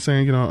here, and I'm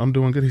saying, I'm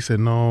doing good. He said,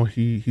 no.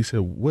 He said,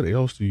 what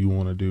else do you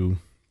want to do?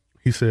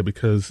 He said,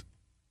 because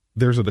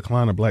there's a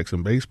decline of blacks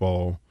in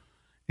baseball,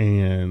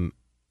 and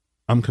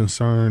I'm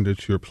concerned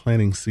that you're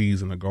planting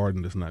seeds in a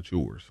garden that's not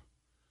yours.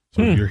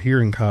 So you're here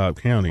in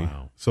Cobb County.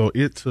 Wow. So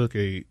it took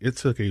a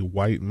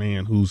white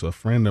man who's a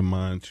friend of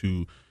mine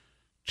to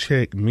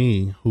check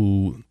me,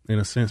 who in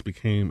a sense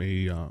became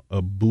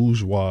a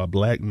bourgeois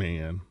black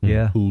man,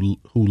 who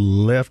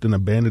left and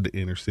abandoned the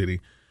inner city.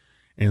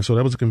 And so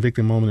that was a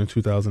convicting moment in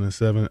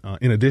 2007.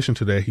 In addition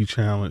to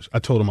that, I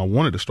told him I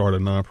wanted to start a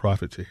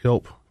nonprofit to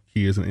help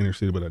kids in the inner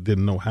city, but I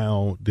didn't know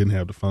how, didn't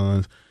have the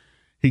funds.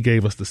 He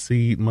gave us the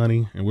seed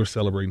money, and we're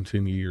celebrating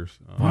 10 years.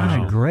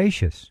 My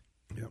gracious.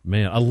 Yep.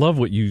 Man, I love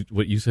what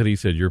you said. He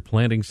said you're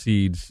planting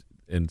seeds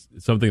in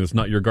something that's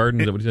not your garden.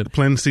 Is that what he said?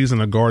 Planting seeds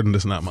in a garden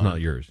that's not mine. It's not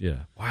yours.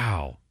 Yeah.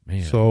 Wow,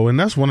 man. So, and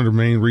that's one of the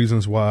main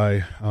reasons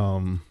why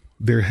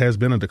there has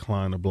been a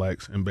decline of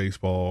blacks in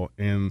baseball,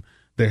 and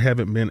there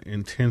haven't been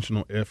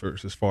intentional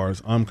efforts as far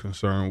as I'm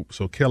concerned.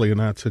 So Kelly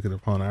and I took it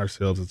upon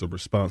ourselves as a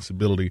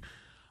responsibility,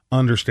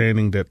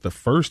 understanding that the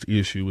first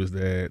issue is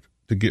that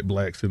to get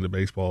blacks into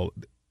baseball,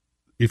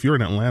 if you're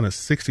in Atlanta,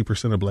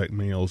 60% of black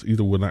males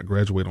either will not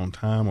graduate on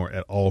time or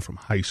at all from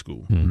high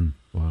school.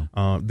 Mm-hmm.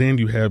 Wow. Then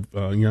you have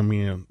young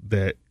men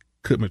that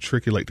could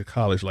matriculate to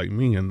college like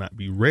me and not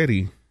be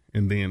ready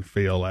and then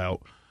fail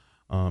out.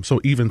 So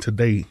even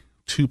today,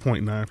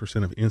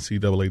 2.9% of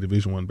NCAA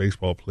Division I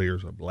baseball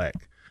players are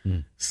black.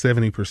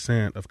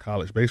 70% of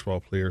college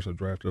baseball players are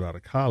drafted out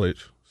of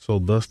college. So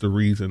thus the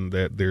reason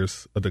that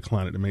there's a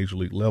decline at the major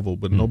league level,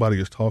 but nobody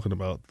is talking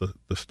about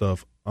the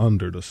stuff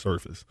under the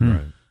surface.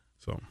 Right.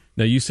 So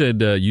now you said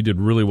you did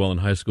really well in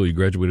high school. You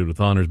graduated with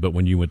honors, but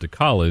when you went to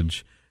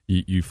college,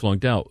 you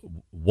flunked out.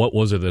 What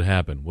was it that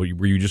happened? Were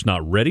you just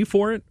not ready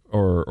for it,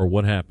 or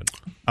what happened?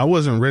 I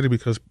wasn't ready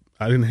because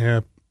I didn't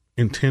have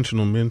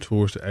intentional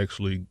mentors to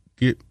actually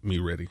get me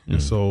ready.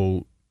 And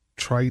so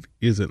trite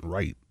isn't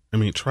right. I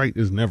mean, trite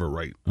is never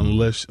right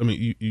unless,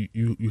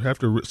 you have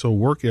to, so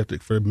work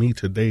ethic for me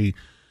today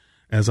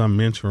as I'm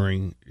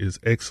mentoring is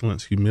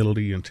excellence,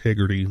 humility,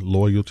 integrity,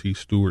 loyalty,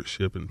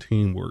 stewardship, and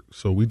teamwork.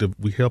 So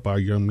we help our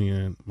young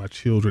men, my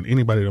children,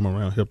 anybody that I'm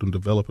around, help them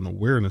develop an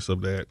awareness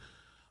of that,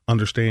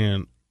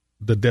 understand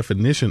the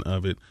definition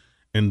of it,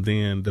 and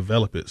then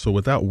develop it. So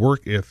without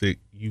work ethic,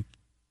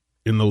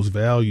 in those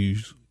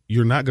values,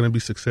 you're not going to be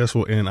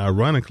successful. And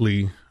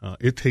ironically,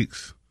 it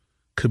takes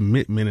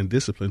commitment and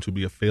discipline to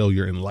be a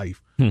failure in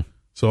life.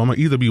 So I'm going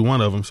to either be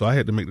one of them. So I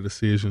had to make the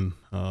decision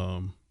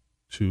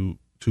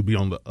to be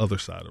on the other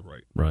side of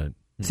right. Right.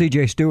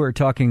 C.J. Stewart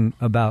talking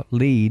about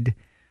LEAD.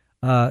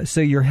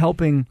 So you're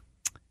helping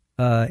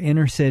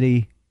inner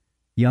city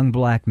young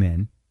black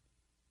men,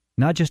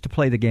 not just to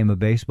play the game of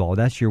baseball.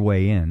 That's your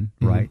way in,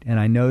 right? And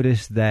I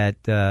noticed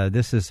that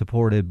this is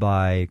supported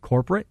by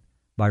corporate,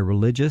 by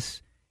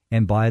religious,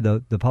 and by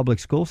the public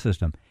school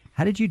system.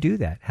 How did you do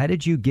that? How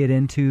did you get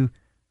into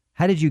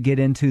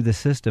the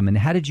system, and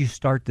how did you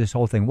start this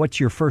whole thing? What's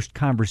your first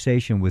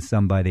conversation with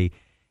somebody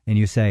and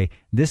you say,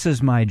 this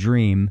is my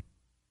dream,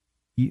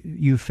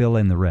 you fill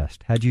in the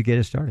rest? How'd you get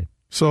it started?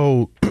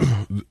 So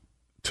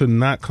to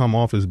not come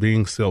off as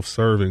being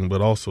self-serving,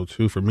 but also,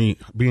 too, for me,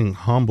 being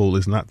humble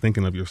is not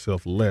thinking of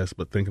yourself less,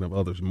 but thinking of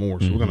others more.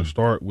 So we're going to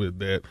start with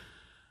that.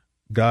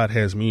 God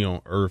has me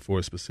on earth for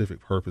a specific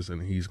purpose,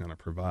 and he's going to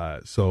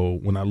provide. So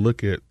when I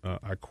look at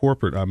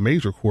our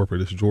major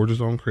corporate is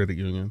Georgia's Own Credit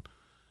Union.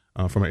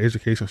 From an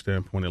education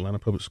standpoint, Atlanta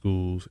Public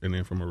Schools, and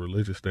then from a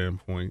religious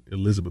standpoint,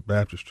 Elizabeth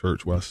Baptist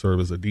Church, where I serve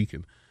as a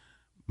deacon.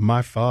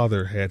 My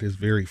father had his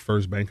very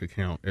first bank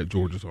account at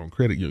Georgia's Own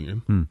Credit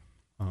Union.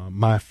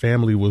 My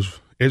family was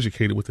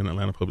educated within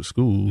Atlanta Public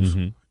Schools,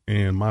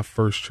 and my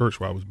first church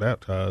where I was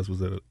baptized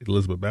was at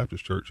Elizabeth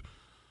Baptist Church.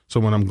 So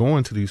when I'm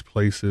going to these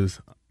places,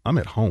 I'm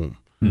at home,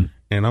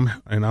 and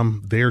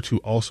I'm there to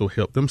also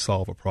help them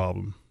solve a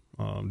problem.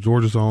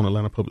 Georgia's Own,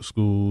 Atlanta Public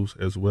Schools,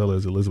 as well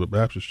as Elizabeth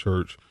Baptist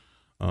Church,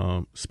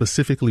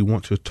 specifically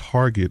want to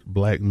target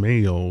black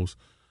males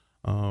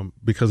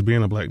because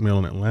being a black male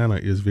in Atlanta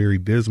is very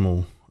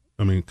dismal.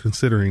 I mean,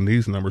 considering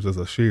these numbers as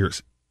I shared,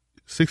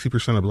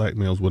 60% of black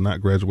males will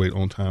not graduate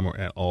on time or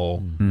at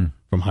all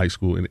from high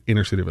school in the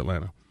inner city of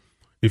Atlanta.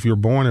 If you're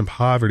born in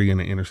poverty in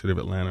the inner city of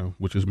Atlanta,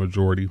 which is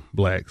majority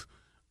blacks,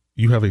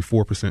 you have a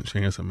 4%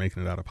 chance of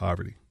making it out of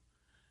poverty.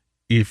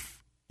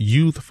 If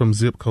youth from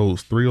zip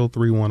codes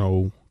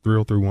 30310,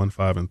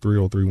 30315, and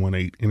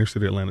 30318, inner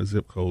city Atlanta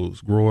zip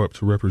codes, grow up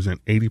to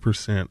represent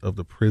 80% of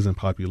the prison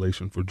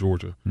population for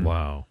Georgia.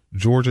 Wow.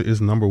 Georgia is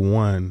number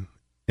one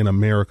in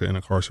America in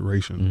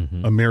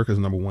incarceration. America is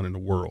number one in the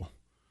world.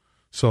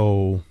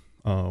 So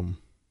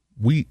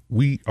we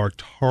are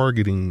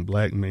targeting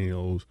black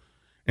males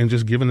and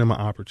just giving them an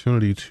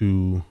opportunity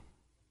to,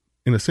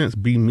 in a sense,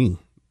 be me.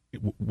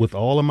 With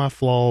all of my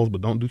flaws,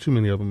 but don't do too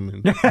many of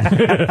them.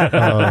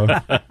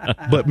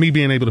 But me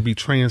being able to be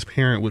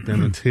transparent with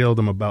them and tell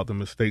them about the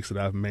mistakes that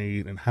I've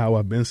made and how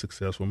I've been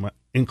successful,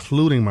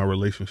 including my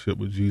relationship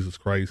with Jesus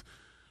Christ.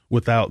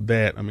 Without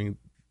that, I mean,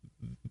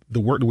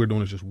 the work that we're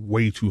doing is just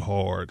way too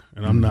hard,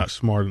 and I'm not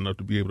smart enough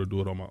to be able to do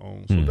it on my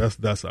own. So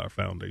that's our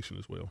foundation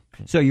as well.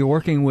 So you're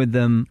working with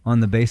them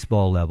on the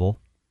baseball level,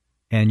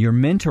 and you're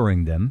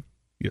mentoring them.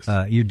 Yes.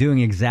 You're doing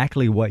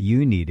exactly what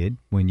you needed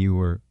when you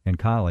were in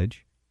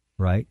college.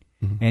 Right,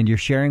 and you're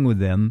sharing with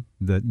them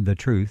the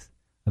truth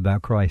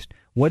about Christ.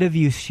 What have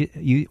you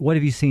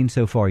seen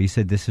so far? You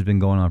said this has been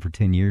going on for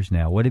 10 years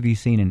now. What have you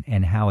seen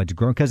and how it's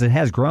grown? Because it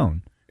has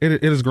grown.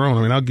 It has grown.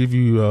 I mean, I'll give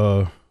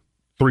you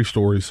 3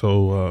 stories.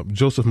 So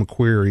Joseph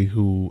McQuarrie,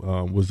 who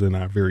was in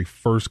our very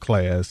first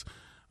class,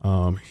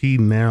 he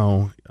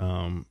now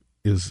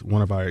is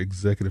one of our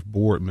executive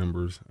board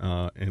members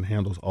and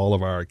handles all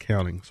of our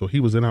accounting. So he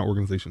was in our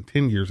organization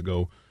 10 years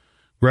ago,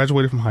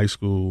 graduated from high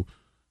school,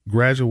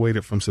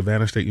 graduated from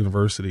Savannah State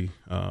University,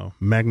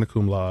 magna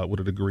cum laude with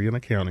a degree in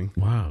accounting.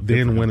 Wow!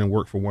 Then went and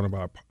worked for one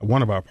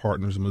of our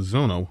partners,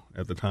 Mizuno,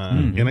 at the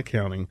time in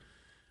accounting.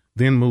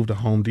 Then moved to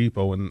Home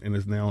Depot and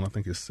is now on, I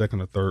think, his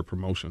second or third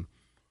promotion.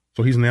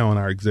 So he's now on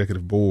our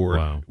executive board,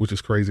 which is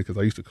crazy because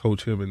I used to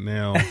coach him, and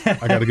now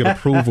I got to get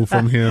approval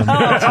from him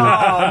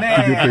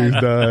to get things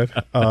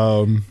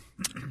done.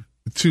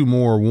 2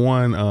 more.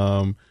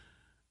 One.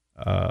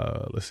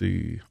 Let's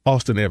see,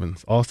 Austin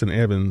Evans. Austin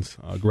Evans,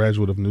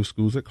 graduate of New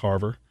Schools at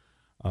Carver.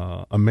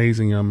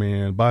 Amazing young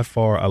man. By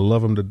far, I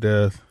love him to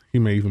death. He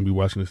may even be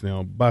watching this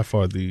now. By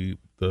far the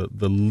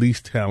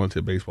least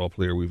talented baseball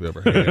player we've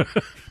ever had.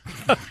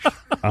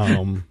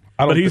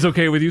 But he's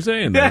okay with you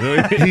saying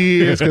that.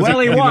 He is. Well,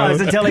 he was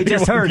until he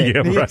just heard it.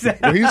 Yeah,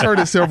 right. Well, he's heard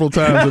it several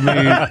times.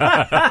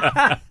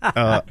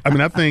 I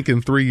mean, I think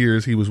in 3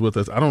 years he was with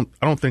us, I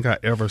don't think I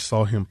ever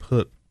saw him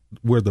put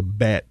where the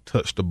bat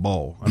touched the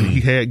ball. I mean, he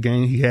had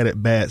game, he had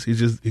at bats. He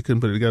couldn't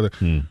put it together.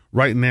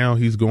 Right now,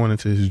 he's going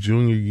into his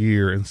junior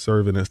year and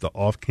serving as the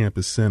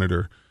off-campus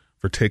senator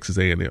for Texas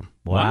A&M.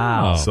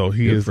 Wow! So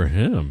Good for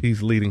him.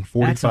 He's leading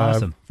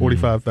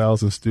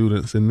 45,000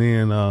 students, and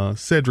then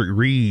Cedric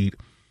Reed,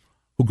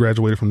 who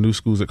graduated from New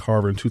Schools at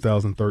Carver in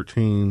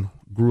 2013,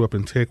 grew up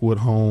in Techwood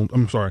Homes.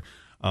 I'm sorry,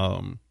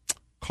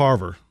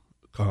 Carver.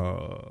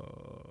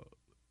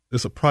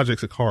 It's a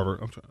projects at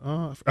Carver.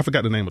 I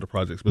forgot the name of the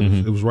projects, but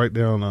it was right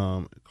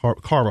down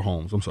Carver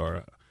Homes. I'm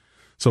sorry.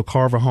 So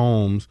Carver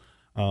Homes,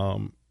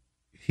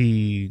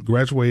 he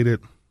graduated,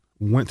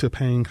 went to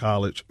Payne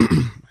College,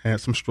 had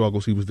some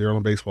struggles. He was there on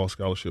a baseball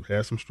scholarship,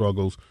 had some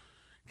struggles,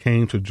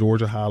 came to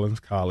Georgia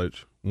Highlands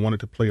College, wanted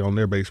to play on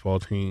their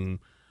baseball team,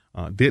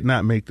 did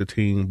not make the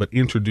team, but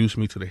introduced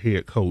me to the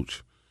head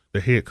coach. The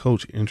head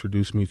coach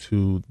introduced me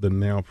to the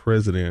now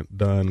president,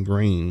 Don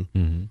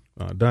Green.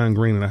 Don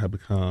Green and I have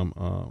become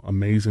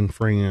amazing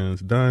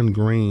friends. Don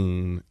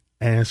Green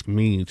asked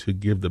me to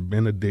give the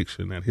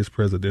benediction at his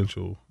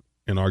presidential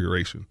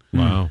inauguration.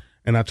 Wow.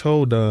 And I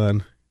told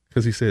Don,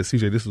 because he said,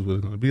 CJ, this is what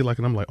it's going to be like.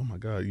 And I'm like, oh, my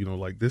God,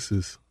 like this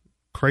is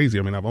crazy.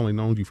 I mean, I've only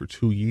known you for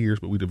 2 years,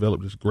 but we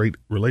developed this great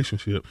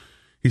relationship.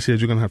 He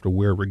said, you're going to have to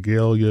wear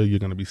regalia. You're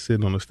going to be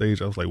sitting on the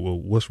stage. I was like, well,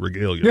 what's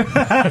regalia?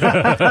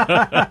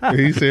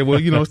 He said, well,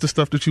 it's the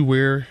stuff that you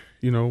wear,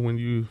 when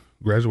you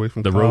graduate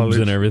from college. The robes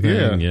and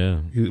everything, yeah.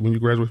 When you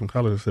graduate from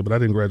college, I said, but I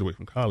didn't graduate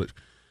from college.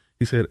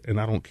 He said,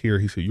 and I don't care.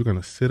 He said, you're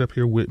going to sit up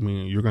here with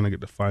me and you're going to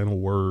get the final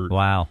word.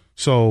 Wow.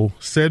 So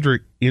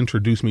Cedric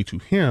introduced me to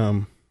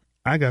him.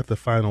 I got the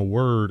final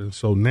word. And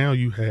so now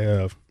you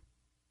have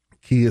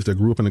kids that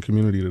grew up in the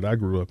community that I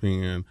grew up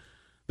in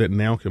that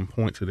now can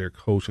point to their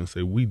coach and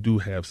say, we do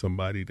have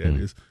somebody that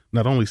is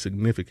not only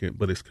significant,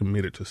 but is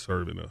committed to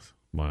serving us.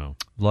 Wow.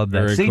 Love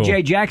that. Very CJ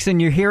cool. Jackson,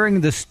 you're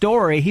hearing the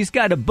story. He's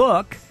got a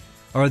book,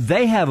 or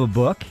they have a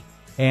book,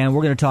 and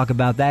we're going to talk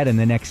about that in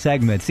the next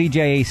segment.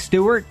 CJ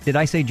Stewart, did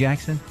I say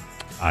Jackson?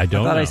 I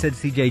don't know. I said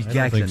C.J.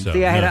 Jackson. So.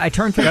 See, I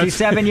turned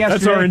 57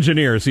 yesterday. That's our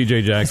engineer,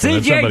 C.J.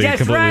 Jackson. C.J.,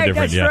 that's right.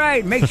 That's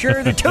right. Make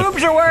sure the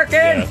tubes are working.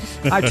 Yes.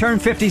 I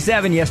turned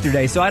 57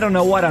 yesterday, so I don't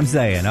know what I'm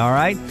saying, all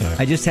right?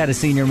 I just had a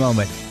senior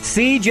moment.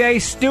 C.J.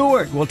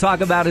 Stewart. We'll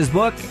talk about his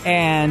book,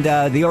 and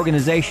the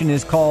organization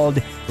is called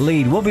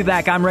LEAD. We'll be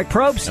back. I'm Rick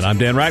Probst. And I'm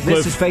Dan Ratcliffe.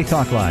 This is Faith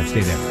Talk Live. Stay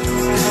there.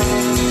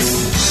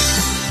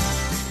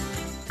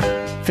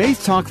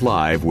 Faith Talk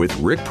Live with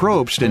Rick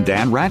Probst and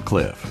Dan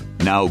Ratcliffe.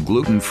 Now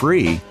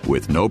gluten-free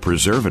with no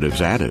preservatives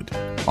added.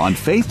 On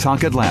Faith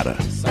Talk Atlanta.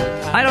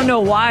 I don't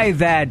know why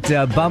that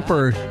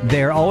bumper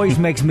there always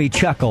makes me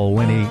chuckle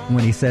when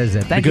he says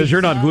it. Because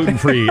you're not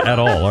gluten-free at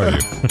all, are you?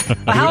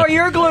 How are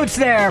your glutes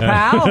there,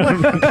 pal?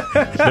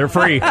 They're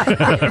free.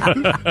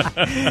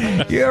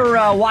 You're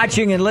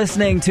watching and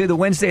listening to the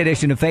Wednesday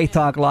edition of Faith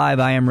Talk Live.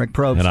 I am Rick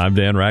Probst. And I'm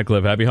Dan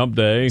Ratcliffe. Happy Hump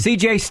Day.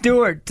 C.J.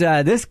 Stewart,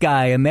 this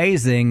guy,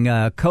 amazing,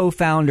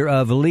 co-founder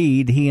of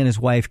LEAD. He and his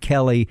wife,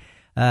 Kelly,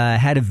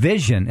 had a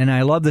vision. And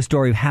I love the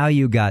story of how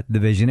you got the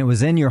vision. It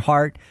was in your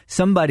heart.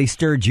 Somebody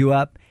stirred you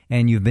up.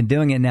 And you've been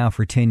doing it now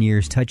for 10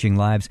 years, touching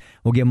lives.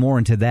 We'll get more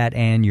into that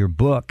and your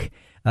book.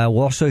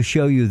 We'll also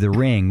show you the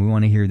ring. We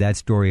want to hear that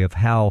story of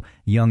how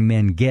young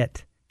men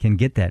can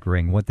get that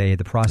ring,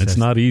 the process. It's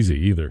not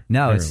easy either.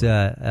 No, it's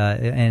a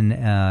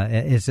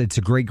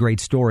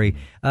great story.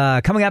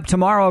 Coming up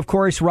tomorrow, of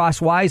course,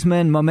 Ross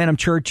Wiseman, Momentum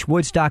Church,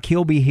 Woodstock.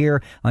 He'll be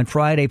here on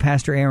Friday.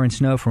 Pastor Aaron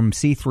Snow from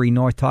C3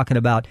 North talking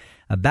about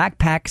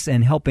backpacks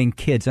and helping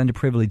kids,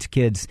 underprivileged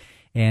kids.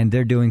 And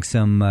they're doing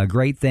some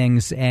great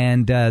things.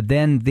 And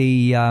then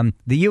the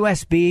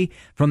USB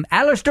from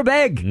Alistair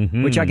Begg,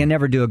 which I can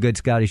never do a good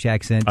Scottish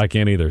accent. I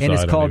can't either. And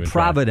it's called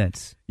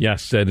Providence.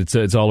 Yes, and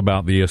it's all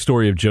about the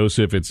story of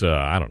Joseph. It's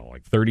I don't know,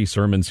 like 30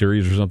 sermon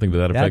series or something to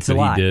that effect that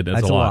he did.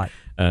 That's a lot.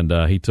 And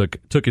he took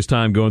his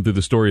time going through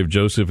the story of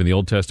Joseph in the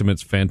Old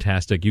Testament. It's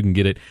fantastic. You can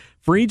get it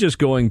free just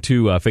going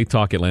to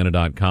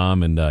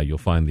faithtalkatlanta.com, and you'll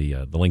find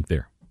the link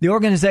there. The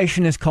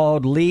organization is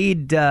called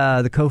LEAD,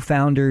 the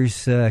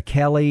co-founders,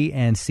 Kelly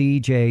and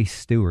C.J.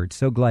 Stewart.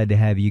 So glad to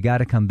have you. You got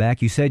to come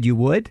back. You said you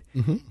would,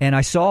 and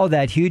I saw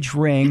that huge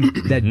ring,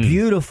 that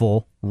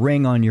beautiful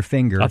ring on your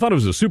finger. I thought it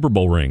was a Super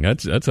Bowl ring.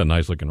 That's a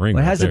nice-looking ring.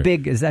 Well, it has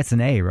that's an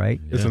A, right?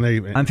 It's an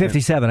A. I'm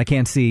 57. I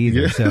can't see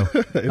either. Yeah. So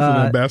it's an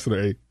ambassador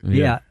A.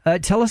 Yeah.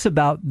 Tell us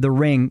about the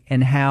ring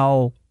and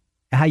how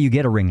you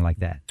get a ring like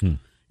that.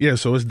 Yeah,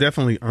 so it's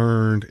definitely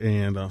earned.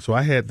 And so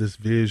I had this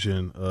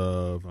vision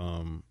of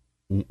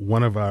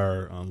one of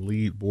our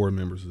lead board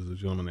members is a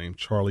gentleman named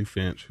Charlie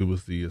Finch, who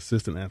was the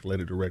assistant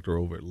athletic director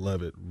over at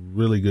Lovett.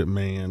 Really good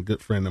man, good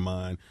friend of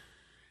mine.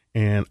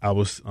 And I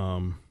was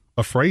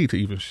afraid to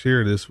even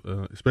share this,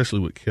 especially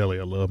with Kelly.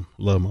 I love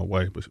my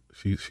wife, but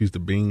she's the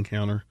bean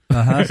counter.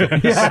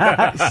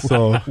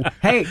 So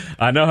hey,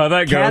 I know how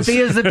that goes. Kathy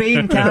is the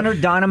bean counter.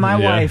 Donna, my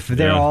wife,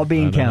 they're all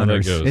bean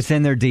counters. It's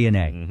in their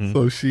DNA.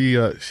 So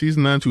she's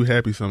none too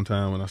happy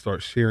sometimes when I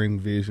start sharing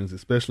visions,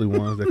 especially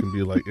ones that can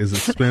be like as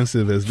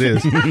expensive as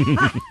this.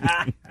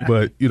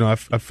 But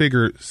I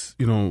figured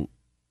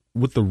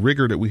with the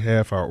rigor that we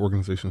have for our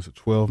organization, it's a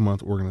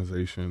 12-month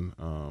organization.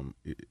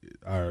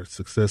 Our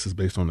success is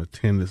based on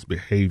attendance,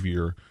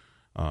 behavior,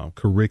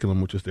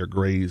 curriculum, which is their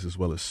grades, as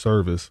well as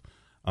service.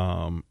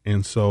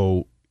 And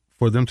so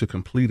for them to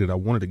complete it, I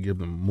wanted to give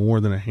them more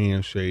than a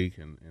handshake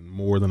and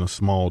more than a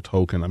small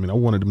token. I mean, I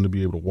wanted them to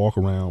be able to walk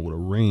around with a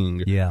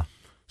ring. Yeah.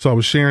 So I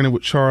was sharing it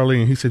with Charlie,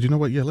 and he said, you know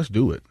what? Yeah, let's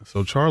do it.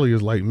 So Charlie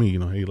is like me,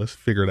 hey, let's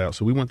figure it out.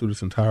 So we went through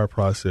this entire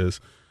process.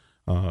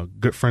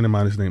 Good friend of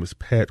mine, his name is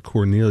Pat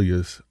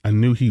Cornelius. I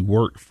knew he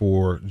worked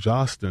for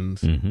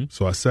Jostens,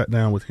 so I sat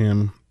down with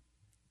him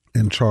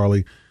and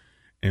Charlie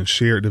and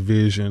shared the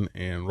vision,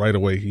 and right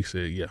away he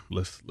said, yeah,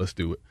 let's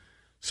do it.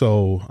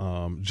 So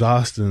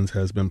Jostens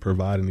has been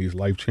providing these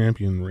Life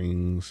Champion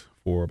rings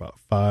for about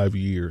 5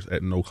 years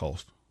at no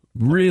cost.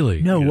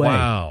 Really? No way.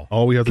 Wow.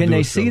 All we have to Can do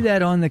they is see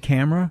that on the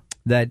camera?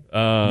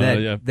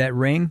 That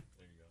ring?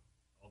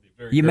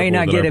 You may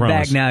not get it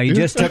back now. You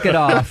just took it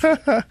off.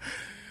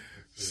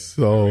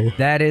 So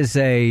that is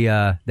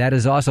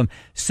awesome.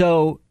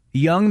 So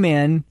young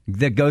men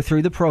that go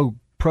through the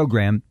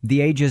program,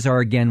 the ages are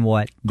again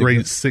what?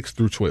 Grades 6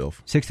 through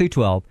 12. 6 through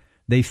 12.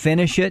 They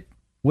finish it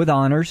with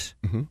honors.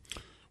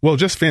 Well,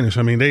 just finish.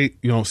 I mean, they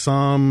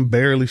some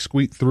barely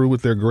squeak through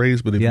with their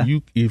grades, but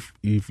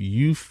if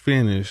you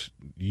finish,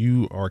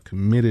 you are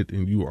committed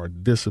and you are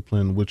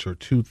disciplined, which are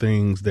two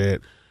things that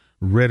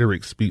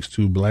rhetoric speaks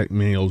to black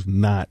males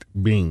not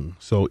being.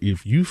 So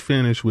if you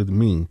finish with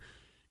me,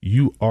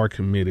 you are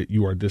committed,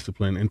 you are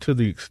disciplined, and to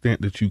the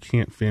extent that you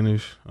can't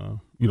finish,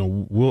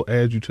 we'll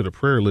add you to the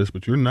prayer list,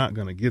 but you're not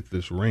going to get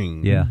this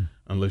ring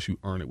unless you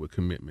earn it with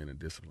commitment and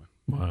discipline.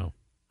 Wow.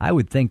 I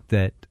would think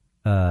that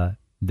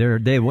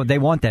they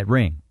want that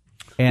ring,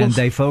 and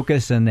they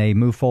focus and they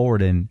move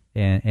forward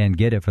and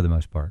get it for the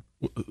most part.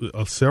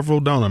 Several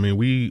don't. I mean,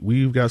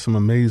 we've got some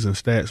amazing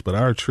stats, but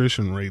our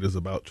attrition rate is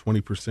about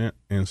 20%,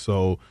 and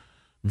so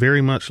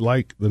very much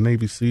like the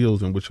Navy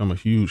SEALs, in which I'm a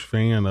huge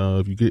fan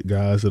of. You get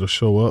guys that'll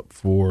show up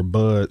for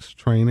BUD/S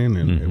training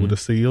and with the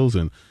SEALs,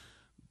 and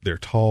They're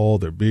tall,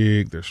 they're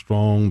big, they're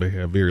strong, they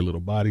have very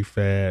little body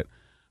fat,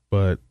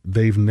 but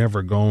they've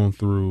never gone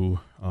through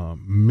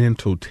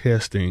mental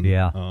testing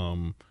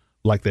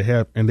like they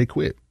have, and they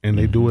quit. And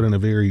they do it in a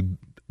very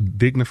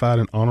dignified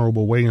and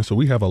honorable way. And so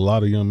we have a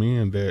lot of young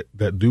men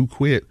that do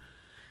quit.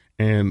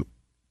 And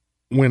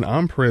when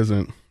I'm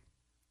present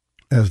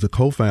as the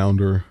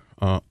co-founder,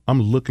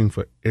 I'm looking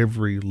for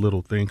every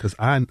little thing because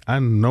I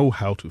know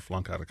how to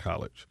flunk out of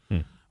college.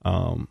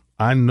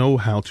 I know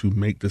how to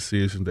make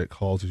decisions that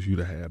causes you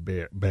to have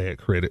bad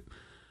credit.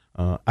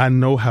 I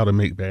know how to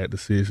make bad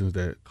decisions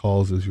that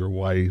causes your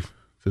wife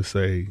to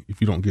say, if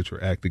you don't get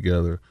your act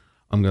together,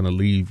 I'm going to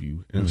leave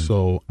you. And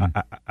so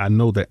I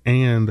know that,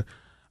 and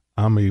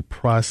I'm a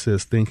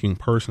process thinking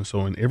person.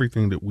 So in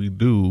everything that we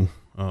do,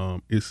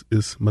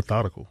 it's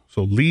methodical.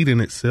 So LEAD in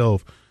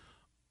itself,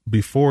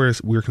 before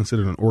we're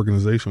considered an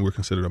organization, we're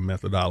considered a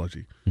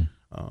methodology.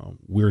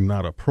 We're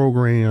not a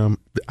program.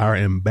 Our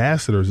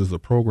ambassadors is a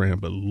program,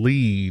 but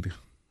LEAD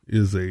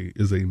is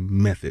a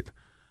method.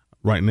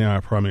 Right now,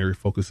 our primary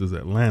focus is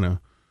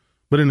Atlanta,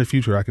 but in the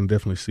future, I can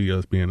definitely see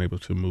us being able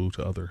to move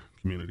to other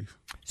communities.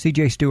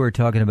 C.J. Stewart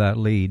talking about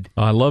LEAD.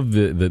 I love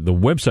the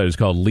website is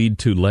called Lead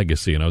to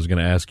Legacy, and I was going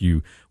to ask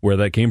you where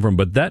that came from,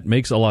 but that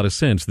makes a lot of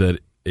sense that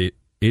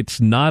it's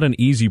not an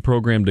easy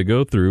program to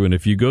go through, and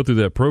if you go through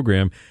that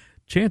program,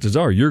 chances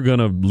are you're going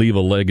to leave a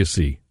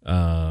legacy.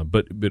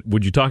 But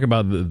would you talk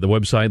about the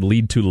website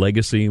Lead to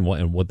Legacy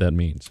and what that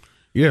means?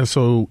 Yeah,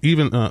 so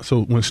even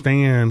when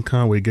Stan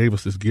Conway gave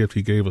us this gift,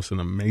 he gave us an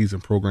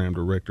amazing program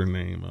director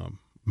named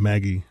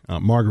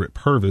Margaret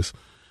Purvis,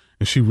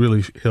 and she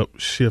really helped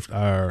shift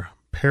our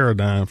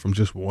paradigm from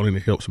just wanting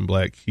to help some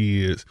black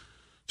kids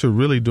to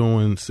really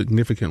doing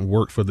significant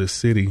work for this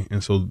city.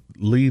 And so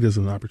LEAD is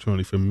an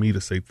opportunity for me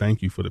to say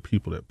thank you for the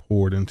people that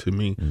poured into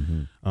me.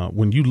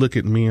 When you look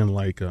at men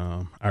like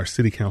our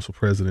city council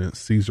president,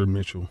 Caesar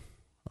Mitchell,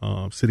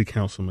 city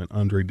councilman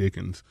Andre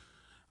Dickens,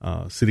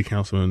 City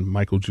Councilman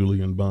Michael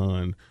Julian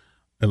Bond,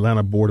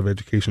 Atlanta Board of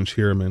Education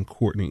Chairman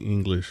Courtney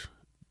English,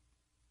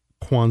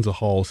 Kwanzaa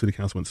Hall City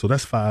Councilman. So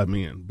that's 5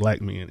 men,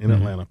 black men in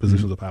Atlanta,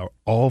 positions of power.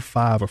 All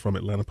 5 are from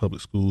Atlanta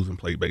Public Schools and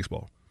played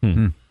baseball.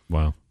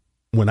 Wow.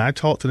 When I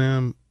talk to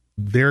them,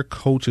 their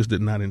coaches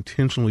did not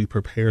intentionally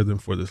prepare them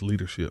for this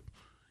leadership.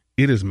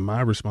 It is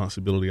my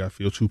responsibility, I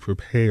feel, to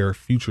prepare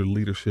future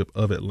leadership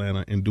of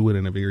Atlanta and do it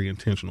in a very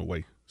intentional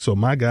way. So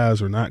my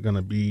guys are not going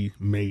to be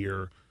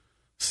mayor,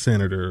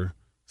 senator,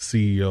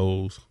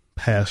 CEOs,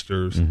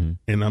 pastors, and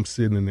I'm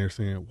sitting in there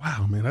saying,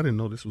 wow, man, I didn't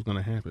know this was going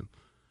to happen.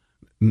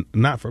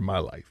 Not for my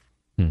life.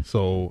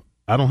 So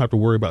I don't have to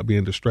worry about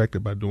being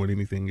distracted by doing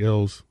anything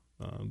else,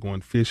 going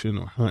fishing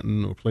or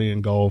hunting or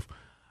playing golf.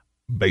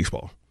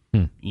 Baseball,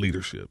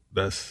 leadership.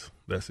 That's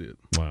it.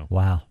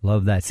 Wow.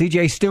 Love that.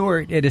 C.J.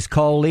 Stewart, it is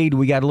called LEAD.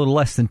 We got a little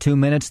less than 2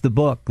 minutes. The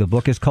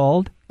book is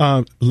called?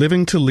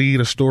 Living to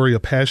Lead, a story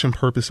of passion,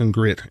 purpose, and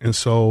grit. And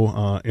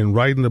so in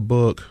writing the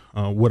book,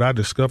 what I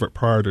discovered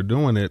prior to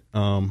doing it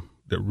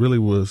that really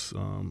was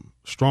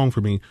strong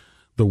for me,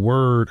 the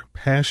word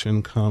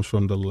passion comes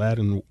from the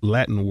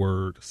Latin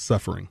word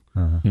suffering.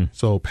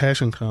 So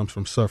passion comes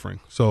from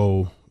suffering.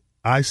 So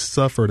I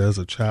suffered as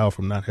a child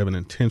from not having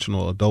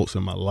intentional adults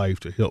in my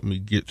life to help me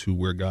get to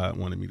where God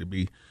wanted me to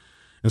be.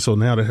 And so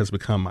now that has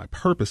become my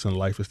purpose in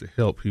life, is to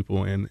help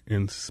people.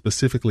 And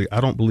specifically, I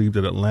don't believe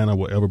that Atlanta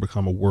will ever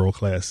become a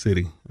world-class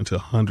city until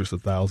hundreds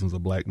of thousands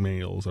of black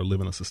males are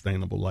living a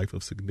sustainable life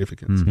of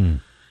significance.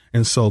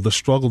 And so the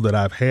struggle that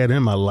I've had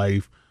in my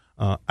life,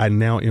 I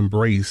now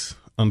embrace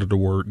under the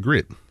word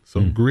grit.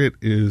 So grit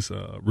is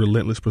a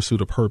relentless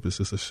pursuit of purpose.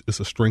 It's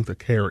a strength of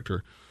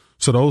character.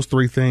 So those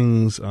 3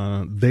 things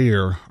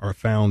there are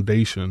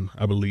foundation,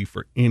 I believe,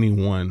 for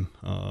anyone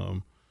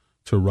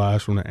to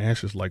rise from the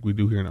ashes like we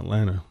do here in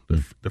Atlanta.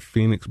 The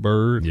Phoenix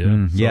bird.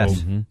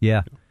 Yes.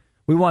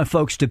 We want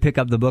folks to pick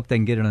up the book. They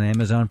can get it on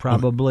Amazon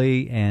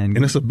probably. And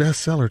it's a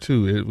bestseller,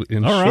 too.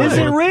 All right. Is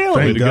it really?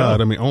 Thank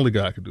God. I mean, only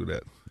God could do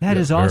that. That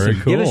is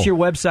awesome. Cool. Give us your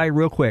website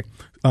real quick.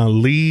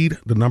 Lead,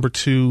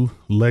 2,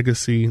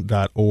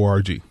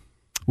 legacy.org.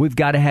 We've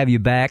got to have you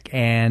back,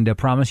 and I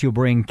promise you'll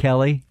bring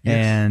Kelly. Yes.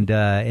 And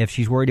if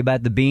she's worried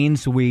about the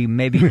beans, we'll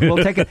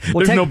take a.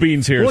 There's no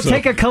beans here. We'll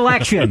take a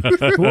collection.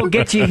 We'll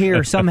get you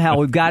here somehow.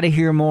 We've got to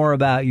hear more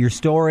about your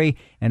story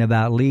and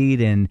about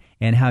LEAD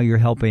and how you're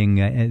helping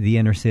the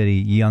inner city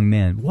young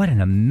men. What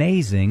an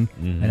amazing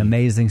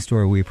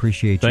story. We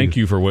appreciate you. Thank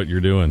you for what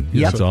you're doing.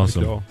 Yep. It's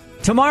awesome.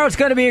 Tomorrow's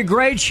going to be a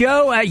great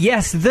show.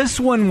 Yes, this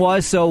one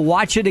was, so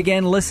watch it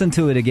again, listen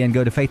to it again.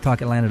 Go to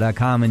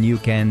faithtalkatlanta.com and you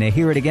can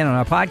hear it again on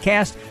our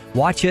podcast.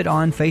 Watch it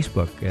on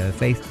Facebook,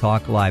 Faith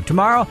Talk Live.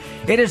 Tomorrow,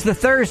 it is the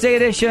Thursday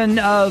edition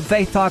of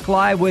Faith Talk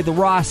Live with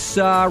Ross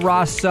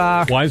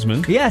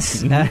Wiseman.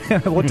 Yes,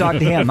 we'll talk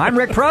to him. I'm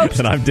Rick Probst.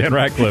 And I'm Dan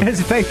Ratcliffe. This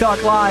is Faith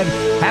Talk Live.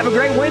 Have a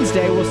great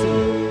Wednesday. We'll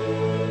see you.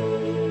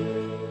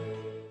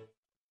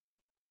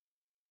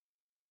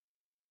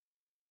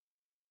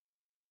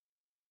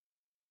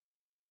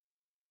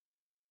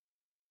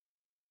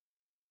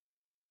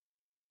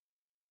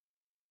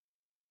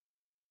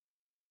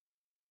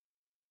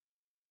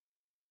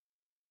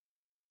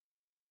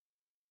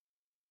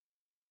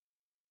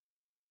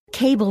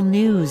 cable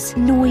news,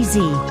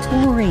 noisy,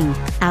 boring,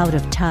 out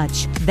of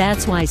touch.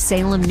 That's why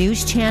Salem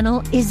News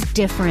Channel is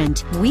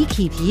different. We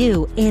keep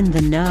you in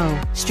the know.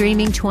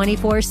 Streaming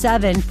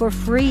 24/7 for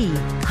free.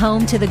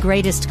 Home to the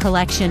greatest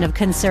collection of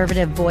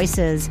conservative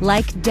voices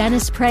like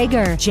Dennis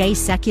Prager, Jay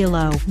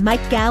Sekulow,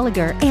 Mike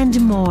Gallagher,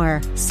 and more.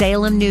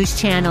 Salem News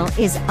Channel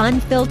is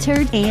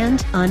unfiltered and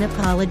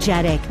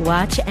unapologetic.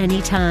 Watch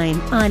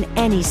anytime on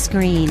any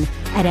screen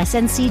at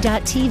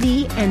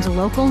snc.tv and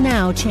Local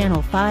Now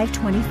Channel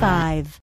 525.